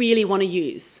that we really want to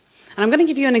use. And I'm going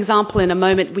to give you an example in a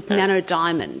moment with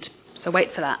nanodiamond, so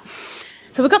wait for that.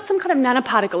 So we've got some kind of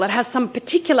nanoparticle that has some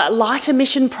particular light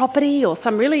emission property or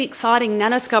some really exciting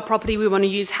nanoscale property we want to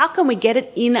use. How can we get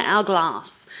it in our glass?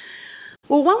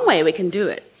 Well, one way we can do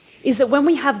it is that when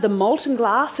we have the molten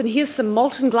glass, and here's some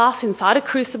molten glass inside a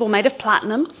crucible made of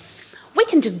platinum, we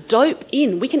can just dope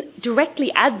in. We can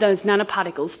directly add those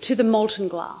nanoparticles to the molten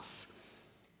glass.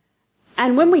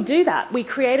 And when we do that, we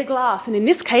create a glass. And in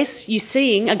this case, you're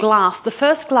seeing a glass, the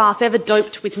first glass ever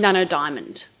doped with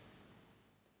nanodiamond.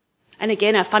 And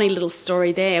again, a funny little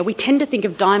story there. We tend to think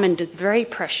of diamond as very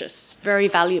precious, very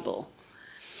valuable.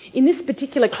 In this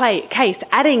particular case,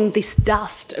 adding this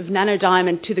dust of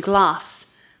nanodiamond to the glass,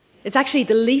 it's actually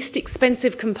the least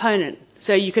expensive component.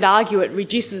 So you could argue it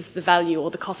reduces the value or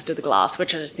the cost of the glass,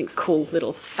 which I just think is a cool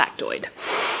little factoid.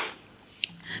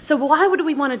 So why would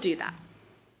we want to do that?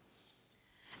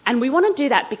 And we want to do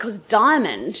that because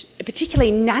diamond,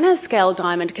 particularly nanoscale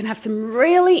diamond, can have some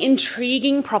really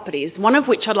intriguing properties, one of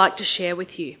which I'd like to share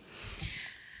with you.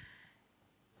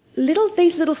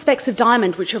 These little specks of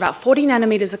diamond, which are about 40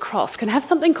 nanometres across, can have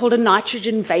something called a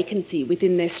nitrogen vacancy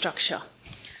within their structure.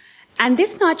 And this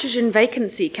nitrogen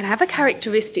vacancy can have a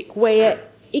characteristic where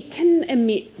it can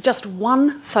emit just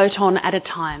one photon at a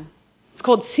time. It's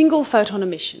called single photon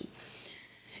emission.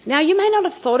 Now, you may not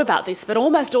have thought about this, but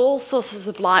almost all sources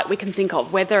of light we can think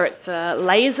of, whether it's a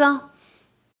laser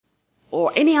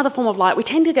or any other form of light, we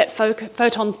tend to get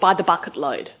photons by the bucket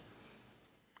load.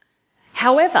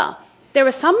 However, there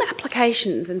are some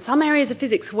applications in some areas of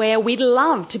physics where we'd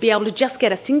love to be able to just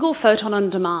get a single photon on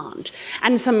demand.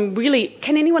 And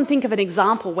can anyone think of an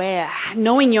example where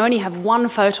knowing you only have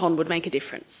one photon would make a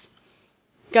difference?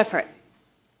 Go for it.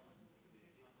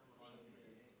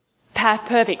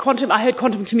 Perfect. I heard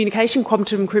quantum communication,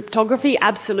 quantum cryptography,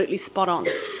 absolutely spot on.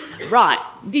 Right.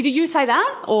 Did you say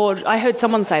that? Or I heard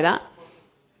someone say that?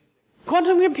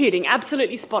 Quantum computing,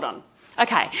 absolutely spot on.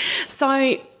 Okay.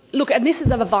 So look, and this is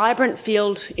a vibrant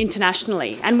field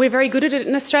internationally, and we're very good at it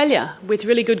in Australia with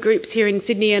really good groups here in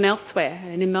Sydney and elsewhere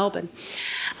and in Melbourne.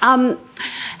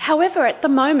 However, at the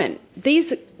moment,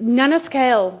 these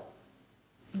nanoscale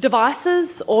devices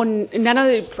or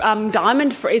nano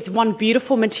diamond is one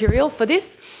beautiful material for this.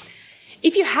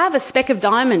 If you have a speck of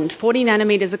diamond 40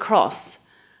 nanometres across,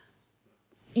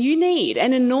 you need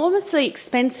an enormously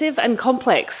expensive and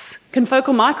complex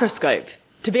confocal microscope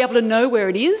to be able to know where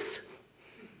it is.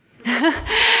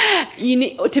 You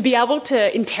need to be able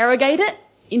to interrogate it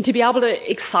and to be able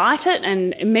to excite it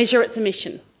and measure its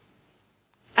emission.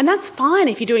 And that's fine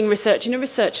if you're doing research in a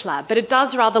research lab, but it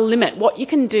does rather limit what you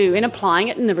can do in applying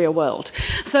it in the real world.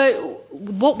 So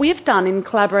what we've done in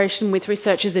collaboration with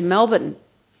researchers in Melbourne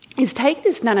is take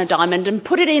this nanodiamond and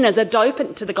put it in as a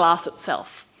dopant to the glass itself.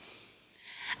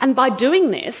 And by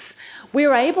doing this,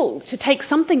 we're able to take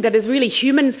something that is really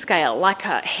human scale, like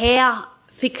a hair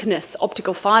thickness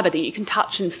optical fibre that you can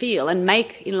touch and feel and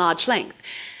make in large length,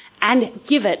 and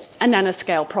give it a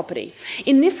nanoscale property.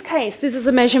 In this case, this is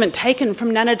a measurement taken from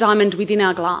nanodiamond within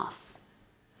our glass.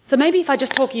 So maybe if I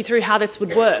just talk you through how this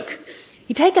would work.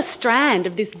 You take a strand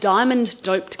of this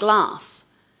diamond-doped glass.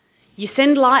 You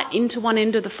send light into one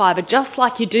end of the fibre, just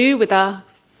like you do with a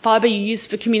fibre you use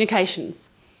for communications.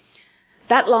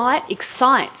 That light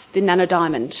excites the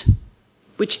nanodiamond,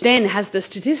 which then has the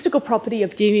statistical property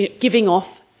of giving off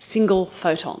single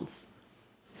photons.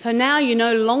 So now you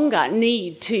no longer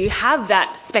need to have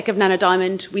that speck of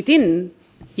nanodiamond within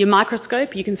your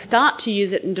microscope. You can start to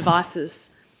use it in devices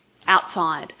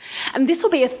outside. And this will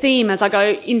be a theme as I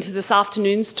go into this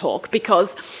afternoon's talk, because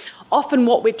often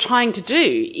what we're trying to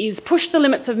do is push the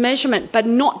limits of measurement, but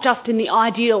not just in the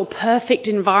ideal, perfect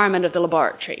environment of the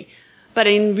laboratory, but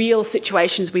in real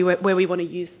situations where we want to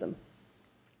use them.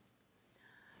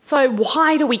 So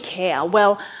why do we care?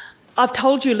 Well, I've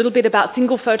told you a little bit about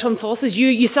single photon sources. You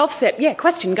yourself said, yeah,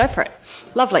 question, go for it.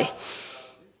 Lovely.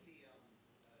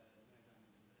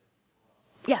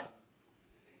 Yeah.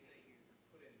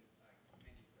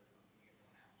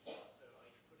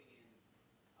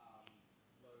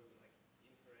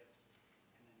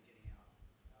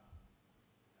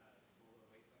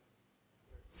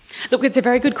 Look, it's a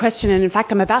very good question, and in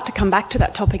fact I'm about to come back to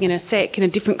that topic in a sec in a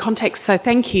different context, so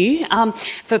thank you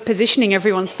for positioning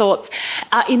everyone's thoughts.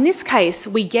 In this case,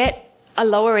 we get a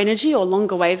lower energy or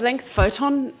longer wavelength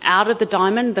photon out of the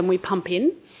diamond than we pump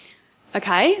in.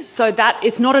 Okay, so that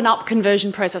is not an up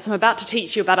conversion process. I'm about to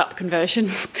teach you about up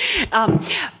conversion.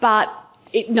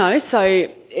 So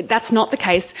that's not the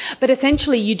case. But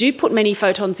essentially you do put many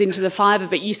photons into the fibre,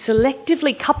 but you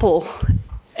selectively couple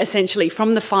essentially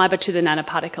from the fibre to the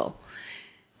nanoparticle.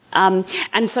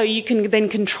 And so you can then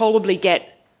controllably get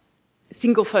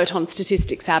single photon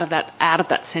statistics out of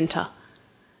that centre.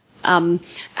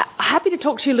 Happy to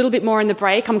talk to you a little bit more in the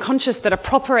break. I'm conscious that a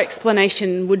proper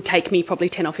explanation would take me probably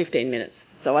 10 or 15 minutes.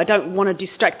 So I don't want to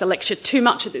distract the lecture too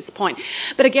much at this point.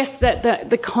 But I guess that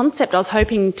the concept I was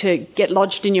hoping to get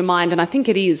lodged in your mind, and I think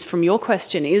it is from your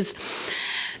question, is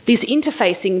this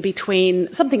interfacing between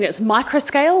something that's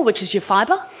microscale, which is your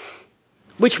fibre,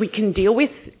 which we can deal with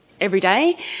every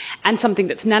day, and something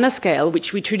that's nanoscale,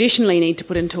 which we traditionally need to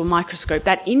put into a microscope.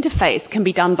 That interface can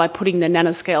be done by putting the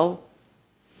nanoscale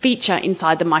feature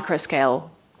inside the microscale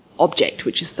object,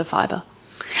 which is the fibre.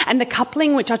 And the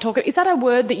coupling, which I talk about, is that a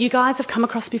word that you guys have come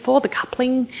across before, the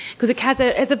coupling? Because it has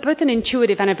both an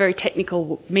intuitive and a very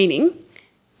technical meaning.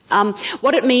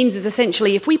 What it means is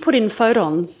essentially if we put in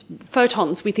photons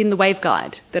within the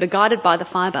waveguide that are guided by the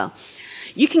fibre,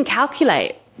 you can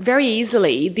calculate very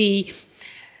easily the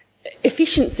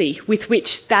efficiency with which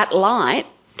that light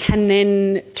can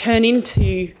then turn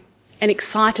into an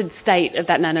excited state of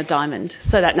that nanodiamond,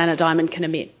 so that nanodiamond can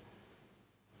emit.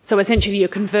 So essentially you're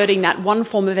converting that one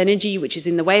form of energy, which is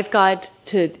in the waveguide,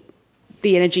 to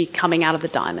the energy coming out of the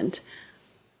diamond.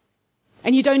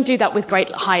 And you don't do that with great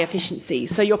high efficiency.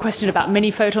 So your question about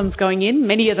many photons going in,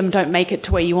 many of them don't make it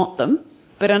to where you want them,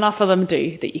 but enough of them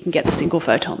do that you can get the single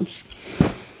photons.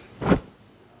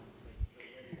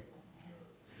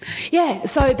 Yeah,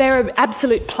 so they're an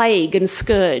absolute plague and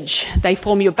scourge. They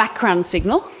form your background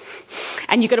signal,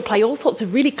 and you've got to play all sorts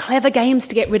of really clever games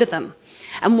to get rid of them.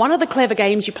 And one of the clever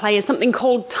games you play is something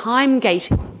called time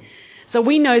gating. So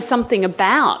we know something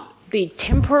about the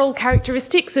temporal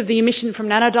characteristics of the emission from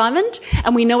nanodiamond,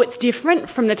 and we know it's different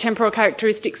from the temporal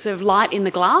characteristics of light in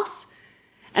the glass,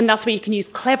 and that's where you can use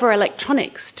clever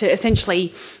electronics to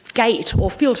essentially gate or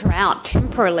filter out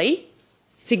temporally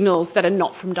signals that are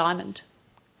not from diamond.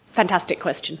 Fantastic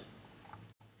question.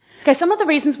 Okay, some of the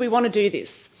reasons we want to do this.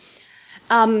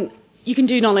 You can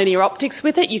do nonlinear optics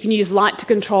with it. You can use light to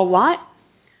control light.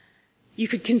 You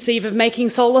could conceive of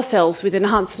making solar cells with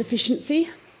enhanced efficiency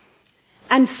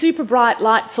and super bright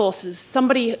light sources.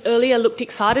 Somebody earlier looked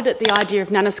excited at the idea of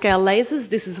nanoscale lasers.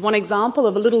 This is one example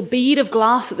of a little bead of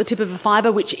glass at the tip of a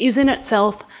fibre which is in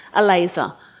itself a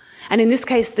laser. And in this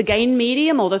case, the gain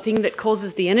medium, or the thing that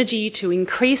causes the energy to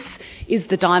increase, is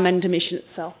the diamond emission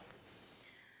itself.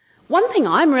 One thing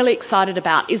I'm really excited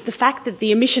about is the fact that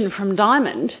the emission from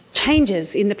diamond changes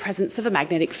in the presence of a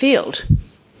magnetic field.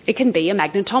 It can be a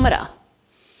magnetometer.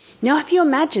 Now, if you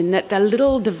imagine that the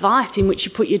little device in which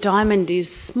you put your diamond is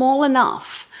small enough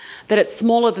that it's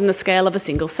smaller than the scale of a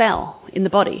single cell in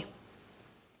the body,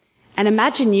 and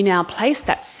imagine you now place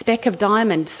that speck of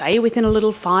diamond, say within a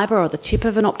little fibre or the tip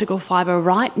of an optical fibre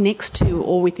right next to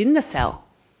or within the cell,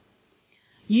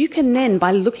 you can then,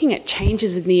 by looking at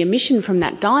changes in the emission from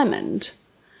that diamond,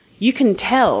 you can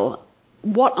tell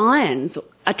what ions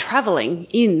are travelling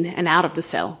in and out of the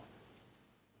cell.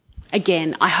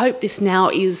 Again, I hope this now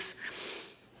is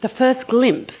the first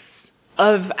glimpse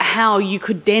of how you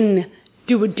could then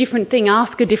do a different thing,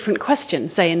 ask a different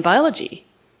question, say in biology,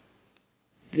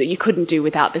 that you couldn't do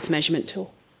without this measurement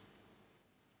tool.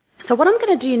 So what I'm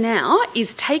going to do now is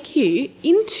take you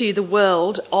into the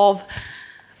world of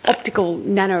optical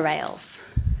nanorails.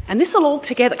 And this will all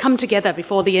come together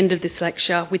before the end of this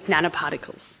lecture with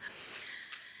nanoparticles.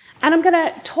 And I'm going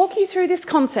to talk you through this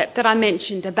concept that I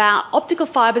mentioned about optical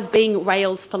fibres being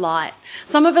rails for light.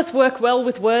 Some of us work well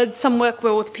with words, some work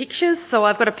well with pictures, so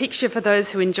I've got a picture for those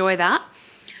who enjoy that.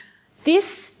 This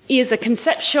is a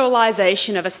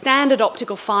conceptualisation of a standard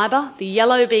optical fibre, the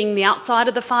yellow being the outside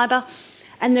of the fibre,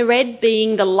 and the red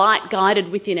being the light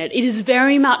guided within it. It is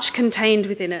very much contained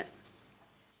within it.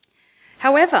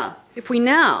 However, if we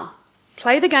now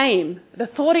play the game, the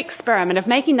thought experiment of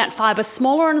making that fibre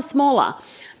smaller and smaller,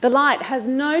 the light has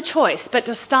no choice but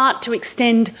to start to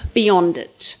extend beyond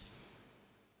it.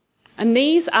 And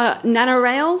these are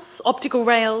nanorails, optical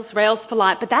rails, rails for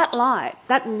light, but that light,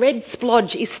 that red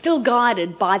splodge is still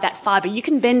guided by that fibre. You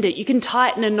can bend it, you can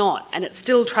tighten a knot, and it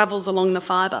still travels along the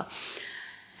fibre.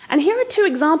 And here are two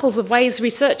examples of ways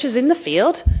researchers in the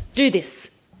field do this.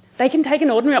 They can take an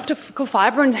ordinary optical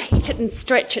fibre and heat it and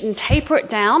stretch it and taper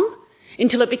it down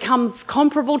until it becomes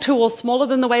comparable to or smaller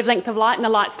than the wavelength of light, and the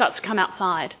light starts to come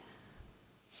outside.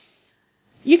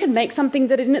 You can make something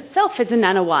that in itself is a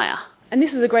nanowire. And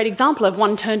this is a great example of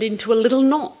one turned into a little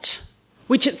knot,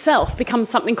 which itself becomes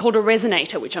something called a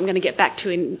resonator, which I'm going to get back to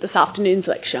in this afternoon's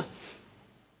lecture.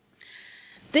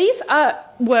 These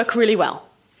work really well.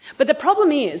 But the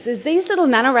problem is these little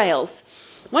nanorails,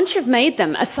 once you've made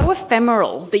them, are so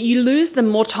ephemeral that you lose them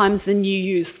more times than you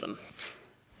use them,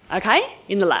 okay,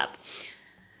 in the lab.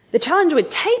 The challenge with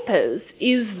tapers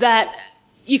is that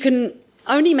you can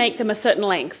only make them a certain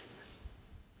length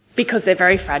because they're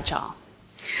very fragile.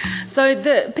 So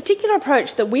the particular approach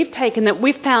that we've taken that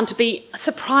we've found to be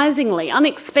surprisingly,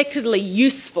 unexpectedly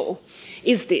useful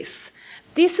is this.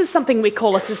 This is something we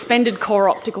call a suspended core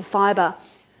optical fibre.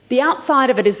 The outside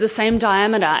of it is the same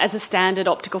diameter as a standard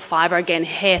optical fibre, again,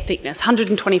 hair thickness,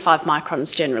 125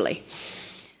 microns generally.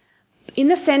 In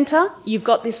the centre, you've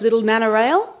got this little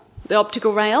nanorail, the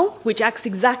optical rail, which acts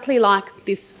exactly like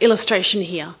this illustration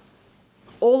here.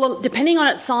 Depending on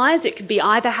its size, it could be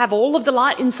either have all of the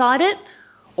light inside it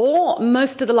or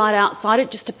most of the light outside it,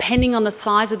 just depending on the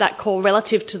size of that core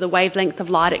relative to the wavelength of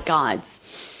light it guides.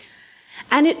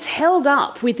 And it's held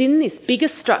up within this bigger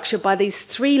structure by these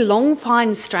three long,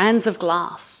 fine strands of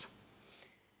glass,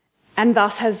 and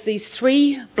thus has these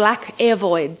three black air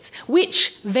voids,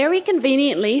 which very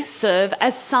conveniently serve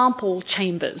as sample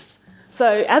chambers.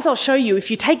 So as I'll show you, if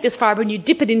you take this fibre and you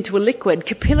dip it into a liquid,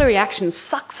 capillary action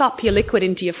sucks up your liquid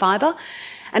into your fibre,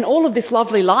 and all of this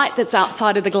lovely light that's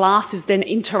outside of the glass is then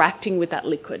interacting with that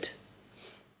liquid.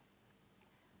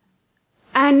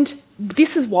 And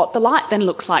this is what the light then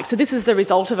looks like. So this is the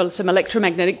result of some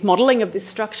electromagnetic modelling of this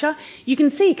structure. You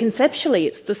can see conceptually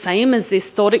it's the same as this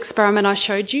thought experiment I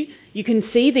showed you. You can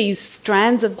see these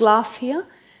strands of glass here.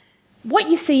 What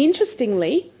you see,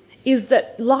 interestingly, is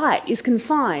that light is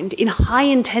confined in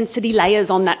high-intensity layers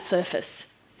on that surface.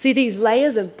 See these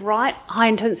layers of bright,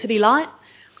 high-intensity light?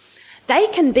 They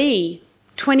can be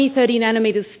 20, 30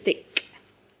 nanometres thick.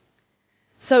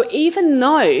 So even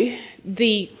though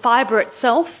the fibre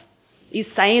itself is,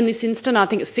 say, in this instant, I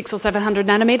think it's 600 or 700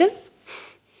 nanometres,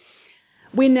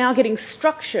 we're now getting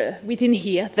structure within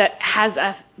here that has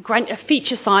a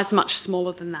feature size much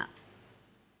smaller than that.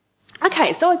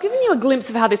 Okay, so I've given you a glimpse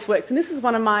of how this works, and this is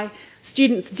one of my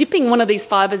students dipping one of these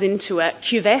fibres into a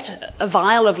cuvette, a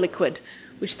vial of liquid,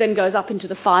 which then goes up into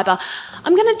the fibre.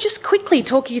 I'm going to just quickly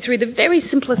talk you through the very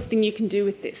simplest thing you can do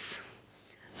with this.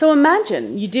 So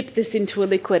imagine you dip this into a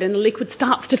liquid and the liquid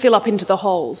starts to fill up into the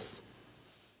holes.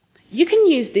 You can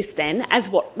use this then as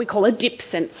what we call a dip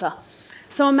sensor.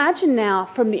 So imagine now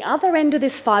from the other end of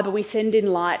this fibre we send in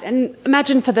light, and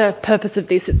imagine for the purpose of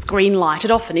this it's green light.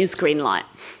 It often is green light.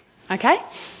 Okay?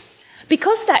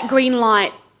 Because that green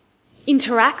light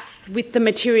interacts with the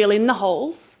material in the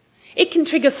holes, it can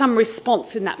trigger some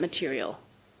response in that material.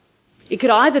 It could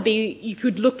either be, you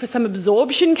could look for some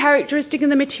absorption characteristic in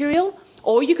the material,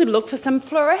 or you could look for some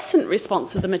fluorescent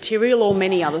response of the material, or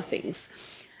many other things.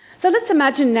 So let's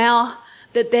imagine now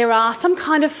that there are some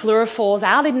kind of fluorophores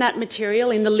out in that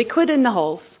material, in the liquid in the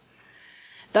holes.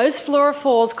 Those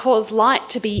fluorophores cause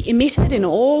light to be emitted in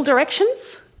all directions,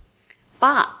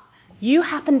 but you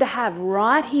happen to have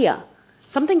right here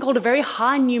something called a very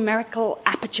high numerical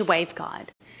aperture waveguide.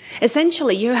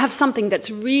 Essentially, you have something that's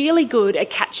really good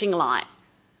at catching light.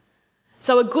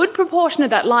 So a good proportion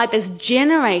of that light that's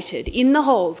generated in the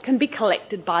holes can be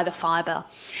collected by the fibre.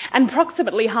 And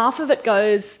approximately half of it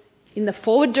goes in the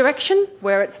forward direction,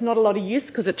 where it's not a lot of use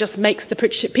because it just makes the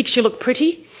picture look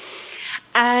pretty.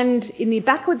 And in the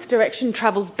backwards direction,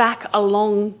 travels back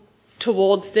along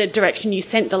towards the direction you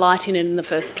sent the light in the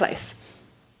first place.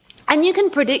 And you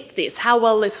can predict this, how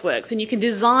well this works, and you can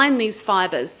design these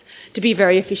fibres to be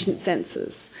very efficient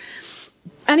sensors.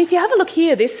 And if you have a look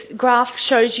here, this graph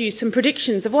shows you some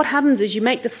predictions of what happens as you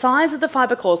make the size of the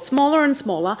fibre core smaller and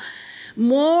smaller.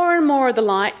 More and more of the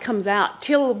light comes out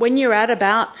till when you're at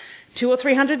about 200 or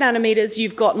 300 nanometres,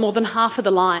 you've got more than half of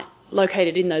the light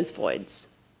located in those voids.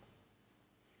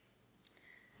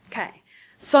 Okay,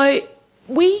 so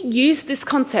we use this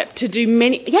concept to do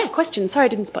many... Yeah, question. Sorry, I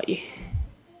didn't spot you.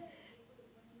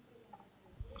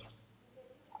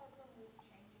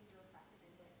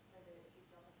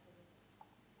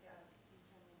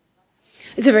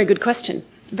 It's a very good question.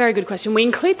 Very good question. We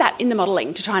include that in the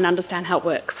modelling to try and understand how it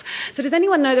works. So does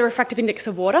anyone know the refractive index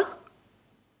of water?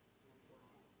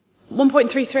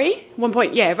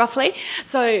 1.33? Yeah, roughly.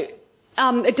 So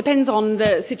it depends on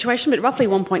the situation, but roughly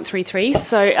 1.33.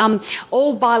 So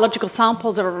all biological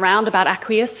samples are around about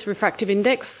aqueous refractive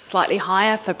index, slightly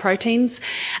higher for proteins.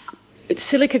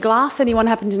 Silica glass, anyone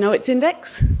happen to know its index?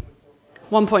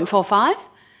 1.45.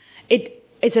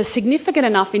 It's a significant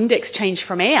enough index change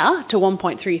from air to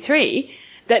 1.33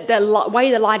 that the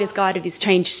way the light is guided is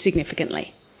changed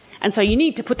significantly. And so you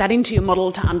need to put that into your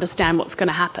model to understand what's going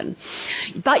to happen.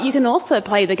 But you can also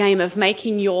play the game of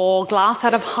making your glass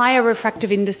out of higher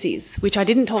refractive indices, which I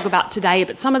didn't talk about today,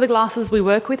 but some of the glasses we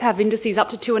work with have indices up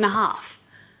to 2.5.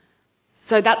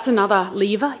 So that's another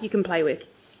lever you can play with.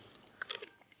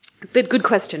 Good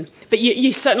question. But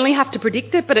you certainly have to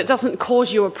predict it, but it doesn't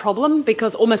cause you a problem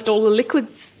because almost all the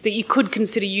liquids that you could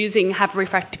consider using have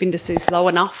refractive indices low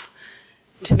enough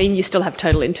to mean you still have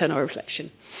total internal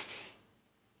reflection.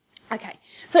 Okay,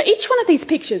 so each one of these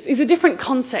pictures is a different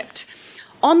concept.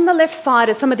 On the left side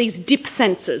are some of these dip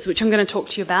sensors, which I'm going to talk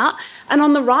to you about, and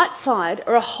on the right side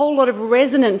are a whole lot of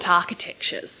resonant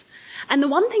architectures. And the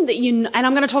one thing that and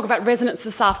I'm going to talk about resonance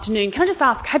this afternoon. Can I just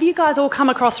ask, have you guys all come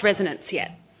across resonance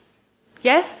yet?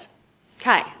 Yes?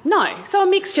 Okay. No. So a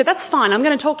mixture, that's fine. I'm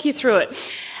going to talk you through it.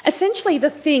 Essentially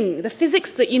the physics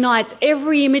that unites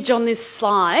every image on this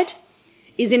slide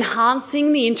is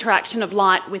enhancing the interaction of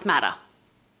light with matter.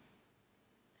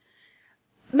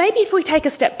 Maybe if we take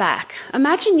a step back,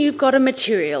 imagine you've got a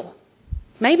material.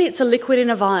 Maybe it's a liquid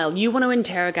in a vial you want to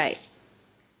interrogate.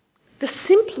 What's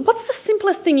the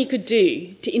simplest thing you could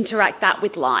do to interact that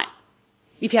with light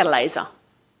if you had a laser?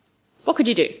 What could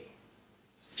you do?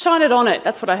 Shine it on it,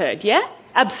 that's what I heard, yeah?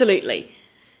 Absolutely.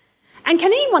 And can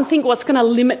anyone think what's going to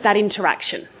limit that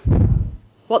interaction?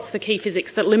 What's the key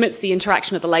physics that limits the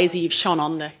interaction of the laser you've shone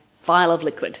on the vial of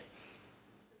liquid?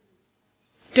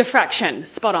 Diffraction,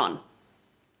 spot on.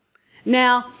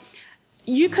 Now,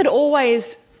 you could always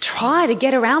try to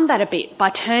get around that a bit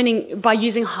by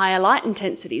using higher light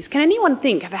intensities. Can anyone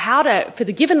think of for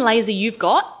the given laser you've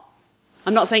got,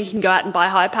 I'm not saying you can go out and buy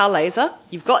a high power laser,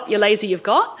 you've got your laser you've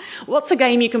got, what's a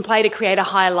game you can play to create a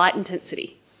higher light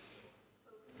intensity?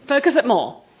 Focus it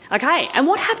more. Okay, and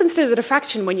what happens to the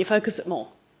diffraction when you focus it more?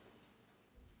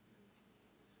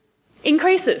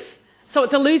 Increases. So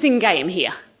it's a losing game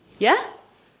here, yeah?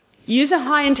 Use a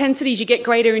high intensities, you get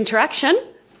greater interaction,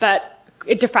 but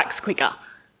it diffracts quicker.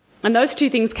 And those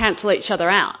two things cancel each other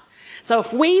out. So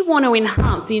if we want to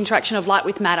enhance the interaction of light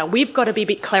with matter, we've got to be a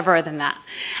bit cleverer than that.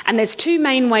 And there's two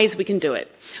main ways we can do it.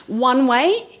 One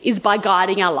way is by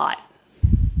guiding our light.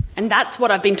 And that's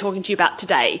what I've been talking to you about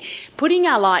today. Putting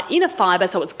our light in a fibre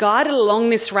so it's guided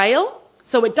along this rail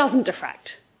so it doesn't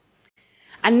diffract.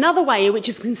 Another way, which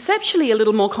is conceptually a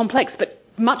little more complex but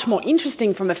much more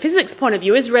interesting from a physics point of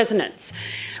view is resonance.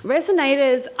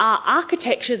 Resonators are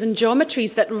architectures and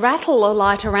geometries that rattle a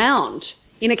light around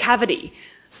in a cavity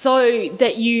so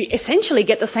that you essentially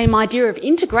get the same idea of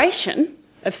integration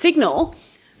of signal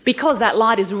because that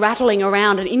light is rattling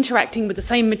around and interacting with the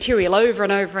same material over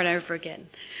and over and over again.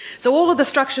 So all of the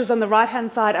structures on the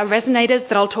right-hand side are resonators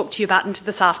that I'll talk to you about into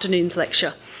this afternoon's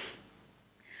lecture.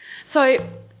 So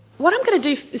what I'm going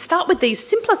to do is start with these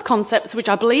simplest concepts, which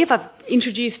I believe I've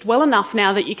introduced well enough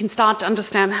now that you can start to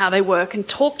understand how they work, and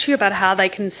talk to you about how they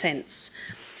can sense.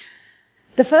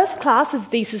 The first class is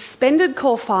the suspended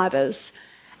core fibres,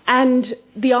 and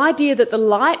the idea that the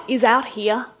light is out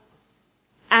here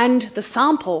and the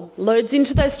sample loads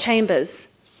into those chambers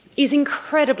is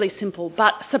incredibly simple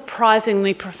but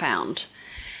surprisingly profound.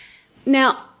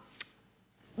 Now,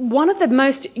 one of the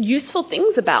most useful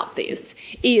things about this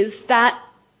is that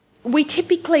we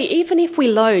typically, even if we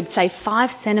load, say, 5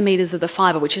 centimetres of the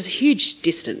fibre, which is a huge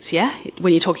distance, yeah,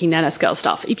 when you're talking nanoscale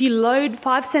stuff, if you load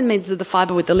 5 centimetres of the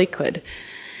fibre with the liquid,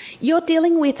 you're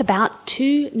dealing with about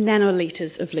 2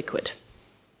 nanolitres of liquid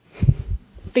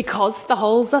because the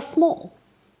holes are small.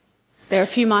 They're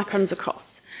a few microns across.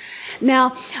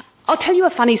 Now, I'll tell you a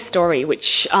funny story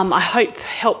which I hope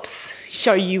helps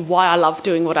show you why I love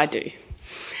doing what I do.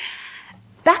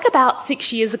 Back about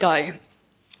 6 years ago,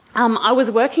 I was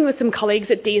working with some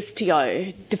colleagues at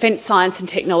DSTO, Defence Science and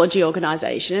Technology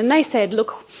Organisation, and they said,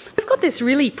 look, we've got this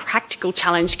really practical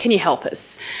challenge, can you help us?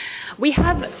 We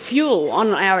have fuel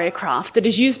on our aircraft that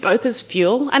is used both as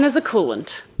fuel and as a coolant.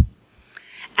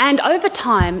 And over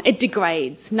time, it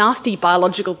degrades. Nasty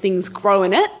biological things grow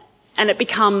in it, and it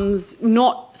becomes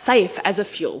not safe as a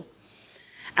fuel.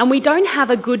 And we don't have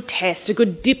a good test, a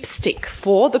good dipstick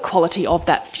for the quality of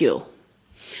that fuel.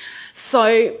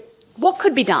 So what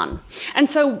could be done? And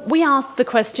so we asked the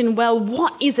question, well,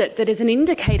 what is it that is an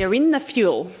indicator in the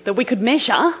fuel that we could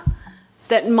measure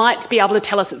that might be able to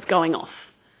tell us it's going off?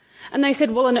 And they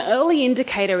said, well, an early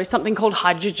indicator is something called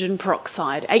hydrogen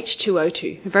peroxide,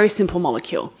 H2O2, a very simple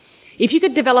molecule. If you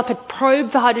could develop a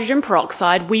probe for hydrogen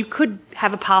peroxide, we could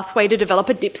have a pathway to develop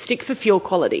a dipstick for fuel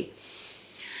quality.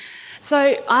 So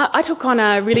I took on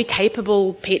a really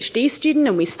capable PhD student,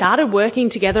 and we started working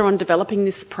together on developing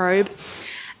this probe.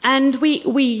 And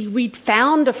we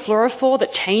found a fluorophore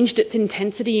that changed its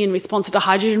intensity in response to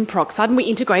hydrogen peroxide, and we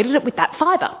integrated it with that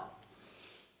fibre.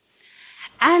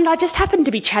 And I just happened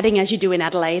to be chatting, as you do in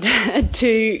Adelaide,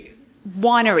 to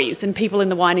wineries and people in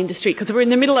the wine industry, because we're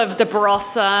in the middle of the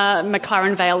Barossa,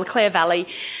 McLaren Vale, the Clare Valley.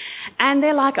 And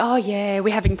they're like, oh, yeah,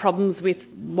 we're having problems with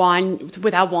wine,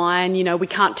 with our wine, you know, we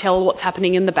can't tell what's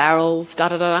happening in the barrels,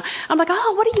 da-da-da. I'm like,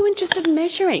 oh, what are you interested in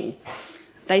measuring?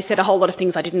 They said a whole lot of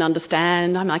things I didn't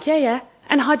understand. I'm like, yeah.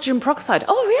 And hydrogen peroxide.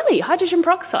 Oh, really? Hydrogen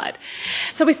peroxide.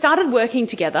 So we started working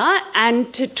together and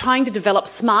trying to develop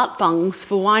smart bungs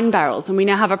for wine barrels, and we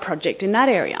now have a project in that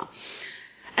area.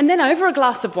 And then over a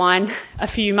glass of wine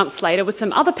a few months later with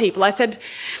some other people, I said,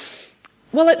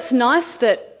 well, it's nice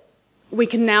that we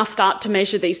can now start to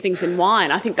measure these things in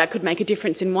wine. I think that could make a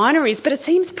difference in wineries, but it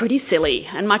seems pretty silly.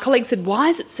 And my colleague said,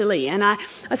 why is it silly? And I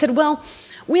said, well,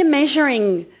 we're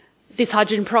measuring this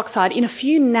hydrogen peroxide in a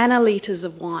few nanolitres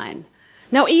of wine.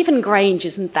 Now, even Grange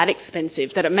isn't that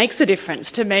expensive that it makes a difference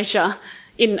to measure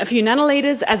in a few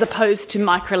nanolitres as opposed to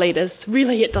microlitres.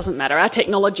 Really, it doesn't matter. Our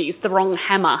technology is the wrong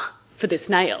hammer for this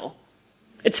nail.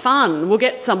 It's fun. We'll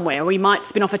get somewhere. We might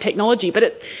spin off a technology, but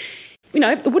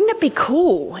wouldn't it be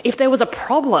cool if there was a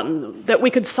problem that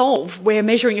we could solve where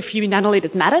measuring a few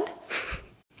nanolitres mattered?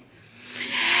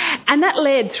 And that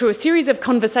led through a series of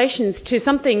conversations to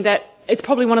something that is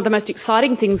probably one of the most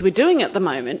exciting things we're doing at the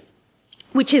moment,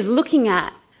 which is looking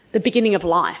at the beginning of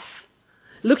life,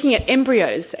 looking at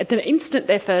embryos at the instant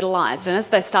they're fertilised and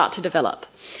as they start to develop.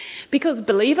 Because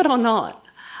believe it or not,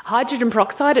 hydrogen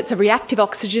peroxide, it's a reactive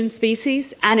oxygen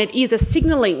species, and it is a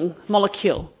signalling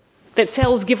molecule that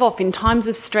cells give off in times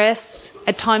of stress,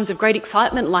 at times of great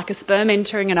excitement, like a sperm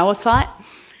entering an oocyte.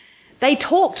 They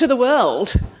talk to the world.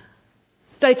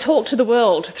 They talk to the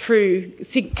world through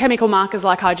chemical markers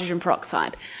like hydrogen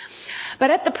peroxide. But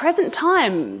at the present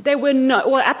time, there were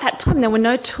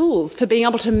no tools for being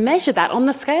able to measure that on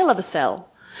the scale of a cell.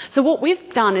 So what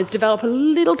we've done is develop a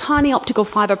little tiny optical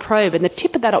fibre probe, and the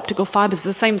tip of that optical fibre is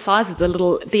the same size as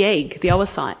the egg, the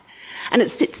oocyte. And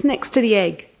it sits next to the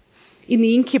egg in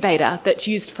the incubator that's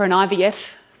used for an IVF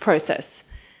process.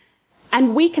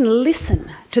 And we can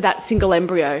listen to that single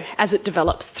embryo as it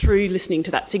develops through listening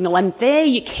to that signal. And there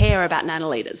you care about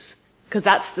nanolitres, because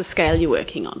that's the scale you're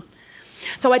working on.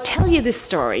 So I tell you this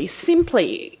story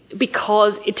simply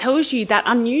because it tells you that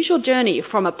unusual journey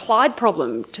from applied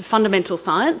problem to fundamental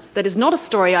science. That is not a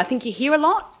story I think you hear a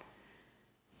lot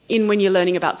when you're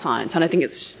learning about science, and I think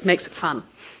it makes it fun.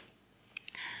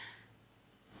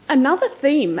 Another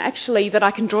theme, actually, that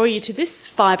I can draw you to this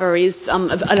fibre is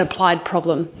an applied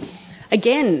problem.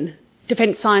 Again,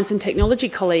 Defence Science and Technology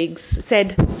colleagues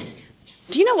said,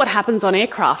 do you know what happens on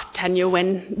aircraft, Tanya,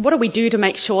 what do we do to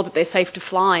make sure that they're safe to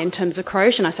fly in terms of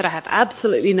corrosion? I said, I have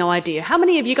absolutely no idea. How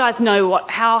many of you guys know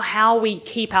how we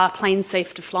keep our planes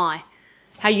safe to fly?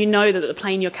 How you know that the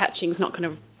plane you're catching is not going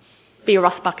to be a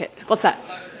rust bucket? What's that?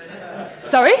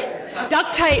 Sorry?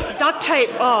 Duct tape.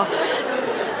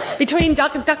 Oh. Between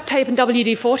duct tape and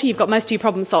WD-40, you've got most of your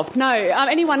problems solved. No.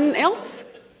 Anyone else?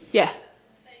 Yeah.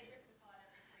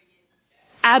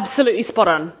 Absolutely spot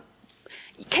on.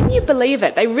 Can you believe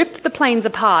it? They rip the planes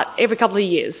apart every couple of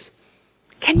years.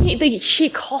 The sheer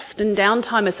cost and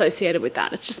downtime associated with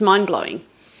that, it's just mind-blowing.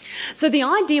 So the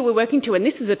idea we're working to, and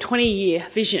this is a 20-year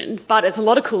vision, but it's a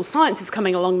lot of cool science is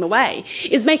coming along the way,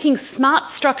 is making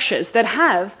smart structures that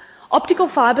have optical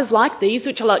fibres like these,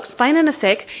 which I'll explain in a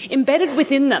sec, embedded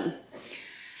within them.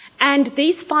 And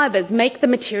these fibres make the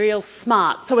material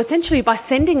smart. So essentially, by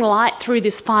sending light through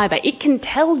this fibre, it can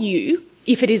tell you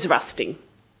if it is rusting.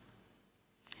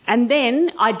 And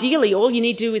then, ideally, all you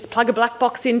need to do is plug a black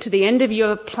box into the end of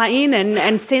your plane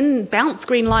and send bounce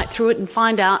green light through it and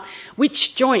find out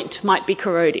which joint might be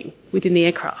corroding within the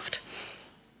aircraft.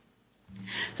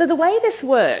 So the way this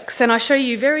works, and I show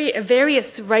you a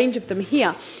various range of them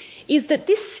here, is that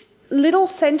this little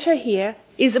centre here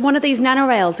is one of these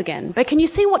nanorails again. But can you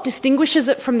see what distinguishes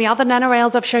it from the other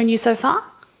nanorails I've shown you so far?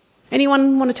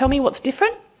 Anyone want to tell me what's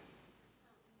different?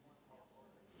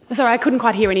 Sorry, I couldn't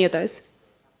quite hear any of those.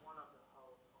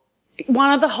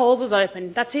 One of the holes is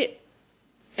open. That's it.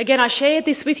 Again, I shared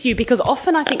this with you because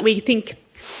often I think we think,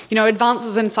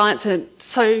 advances in science are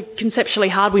so conceptually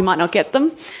hard we might not get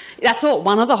them. That's all.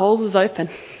 One of the holes is open.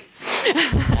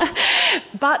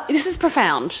 But this is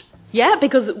profound. Yeah,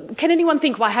 because can anyone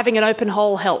think why having an open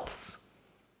hole helps?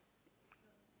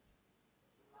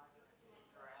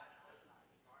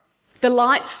 The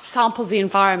light samples the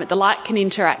environment. The light can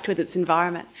interact with its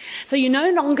environment. So you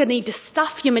no longer need to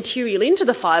stuff your material into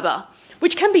the fibre,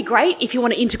 which can be great if you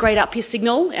want to integrate up your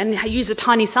signal and use a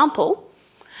tiny sample.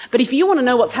 But if you want to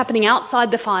know what's happening outside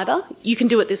the fibre, you can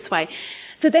do it this way.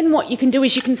 So then what you can do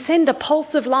is you can send a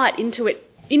pulse of light into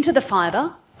the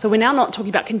fibre. So we're now not talking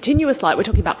about continuous light, we're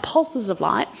talking about pulses of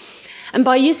light. And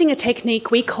by using a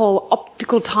technique we call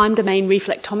optical time domain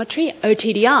reflectometry,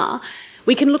 OTDR,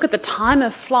 we can look at the time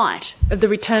of flight of the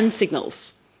return signals.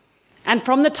 And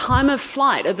from the time of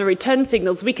flight of the return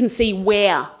signals, we can see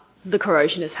where the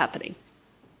corrosion is happening.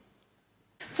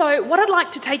 So what I'd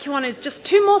like to take you on is just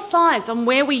 2 more slides on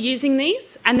where we're using these,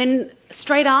 and then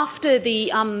straight after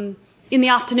in the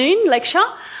afternoon lecture,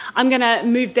 I'm going to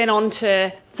move then on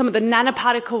to some of the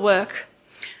nanoparticle work.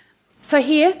 So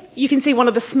here you can see one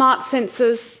of the smart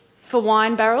sensors for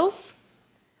wine barrels,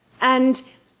 and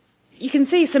you can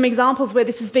see some examples where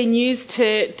this has been used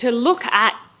to look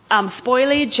at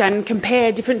spoilage and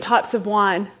compare different types of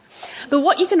wine. But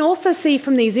what you can also see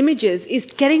from these images is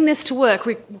getting this to work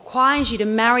requires you to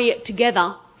marry it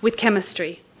together with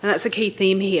chemistry, and that's a key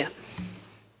theme here.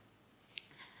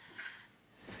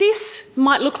 This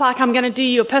might look like I'm going to do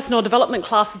your personal development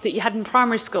classes that you had in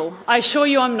primary school. I assure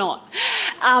you I'm not.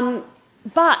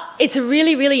 But it's a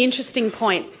really, really interesting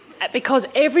point, because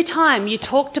every time you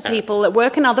talk to people that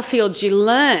work in other fields, you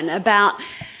learn about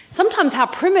sometimes how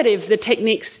primitive the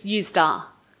techniques used are.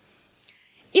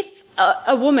 If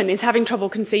a woman is having trouble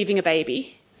conceiving a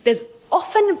baby, there's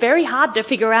often very hard to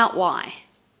figure out why.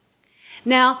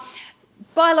 Now,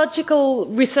 biological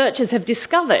researchers have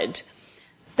discovered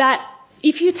that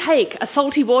if you take a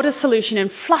salty water solution and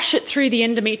flush it through the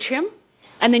endometrium,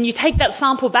 and then you take that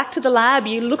sample back to the lab,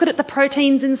 you look at the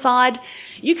proteins inside,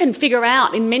 you can figure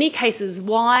out in many cases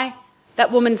why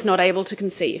that woman's not able to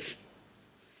conceive.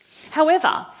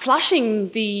 However, flushing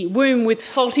the womb with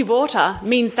salty water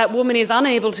means that woman is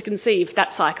unable to conceive that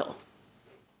cycle.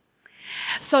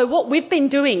 So what we've been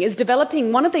doing is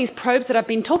developing one of these probes that I've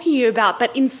been talking to you about,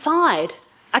 but inside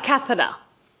a catheter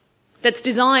that's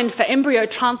designed for embryo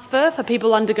transfer for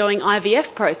people undergoing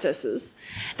IVF processes,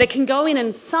 that can go in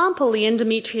and sample the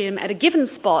endometrium at a given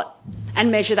spot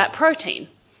and measure that protein.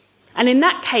 And in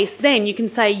that case, then you can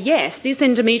say, yes, this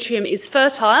endometrium is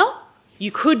fertile.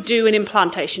 You could do an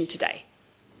implantation today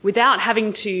without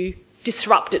having to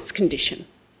disrupt its condition.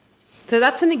 So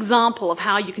that's an example of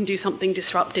how you can do something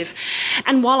disruptive.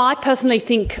 And while I personally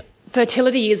think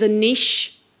fertility is a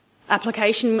niche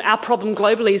application. Our problem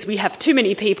globally is we have too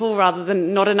many people rather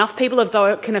than not enough people, although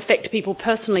it can affect people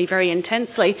personally very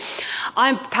intensely.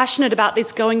 I'm passionate about this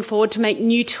going forward to make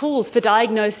new tools for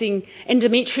diagnosing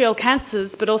endometrial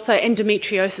cancers, but also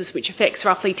endometriosis, which affects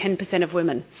roughly 10% of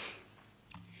women.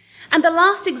 And the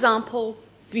last example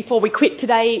before we quit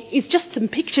today is just some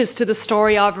pictures to the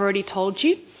story I've already told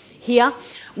you here,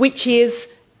 which is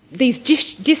these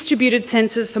distributed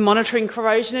sensors for monitoring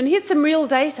corrosion. And here's some real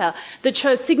data that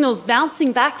shows signals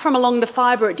bouncing back from along the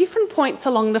fibre at different points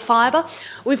along the fibre.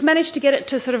 We've managed to get it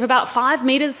to sort of about 5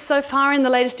 metres so far in the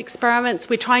latest experiments.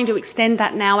 We're trying to extend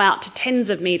that now out to tens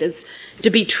of metres to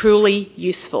be truly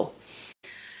useful.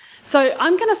 So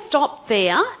I'm going to stop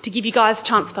there to give you guys a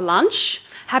chance for lunch.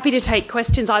 Happy to take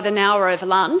questions either now or over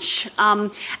lunch.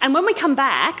 And when we come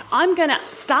back, I'm going to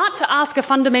start to ask a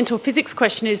fundamental physics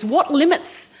question, is what limits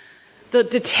the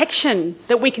detection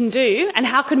that we can do, and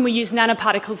how can we use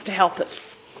nanoparticles to help us?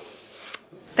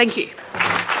 Thank you.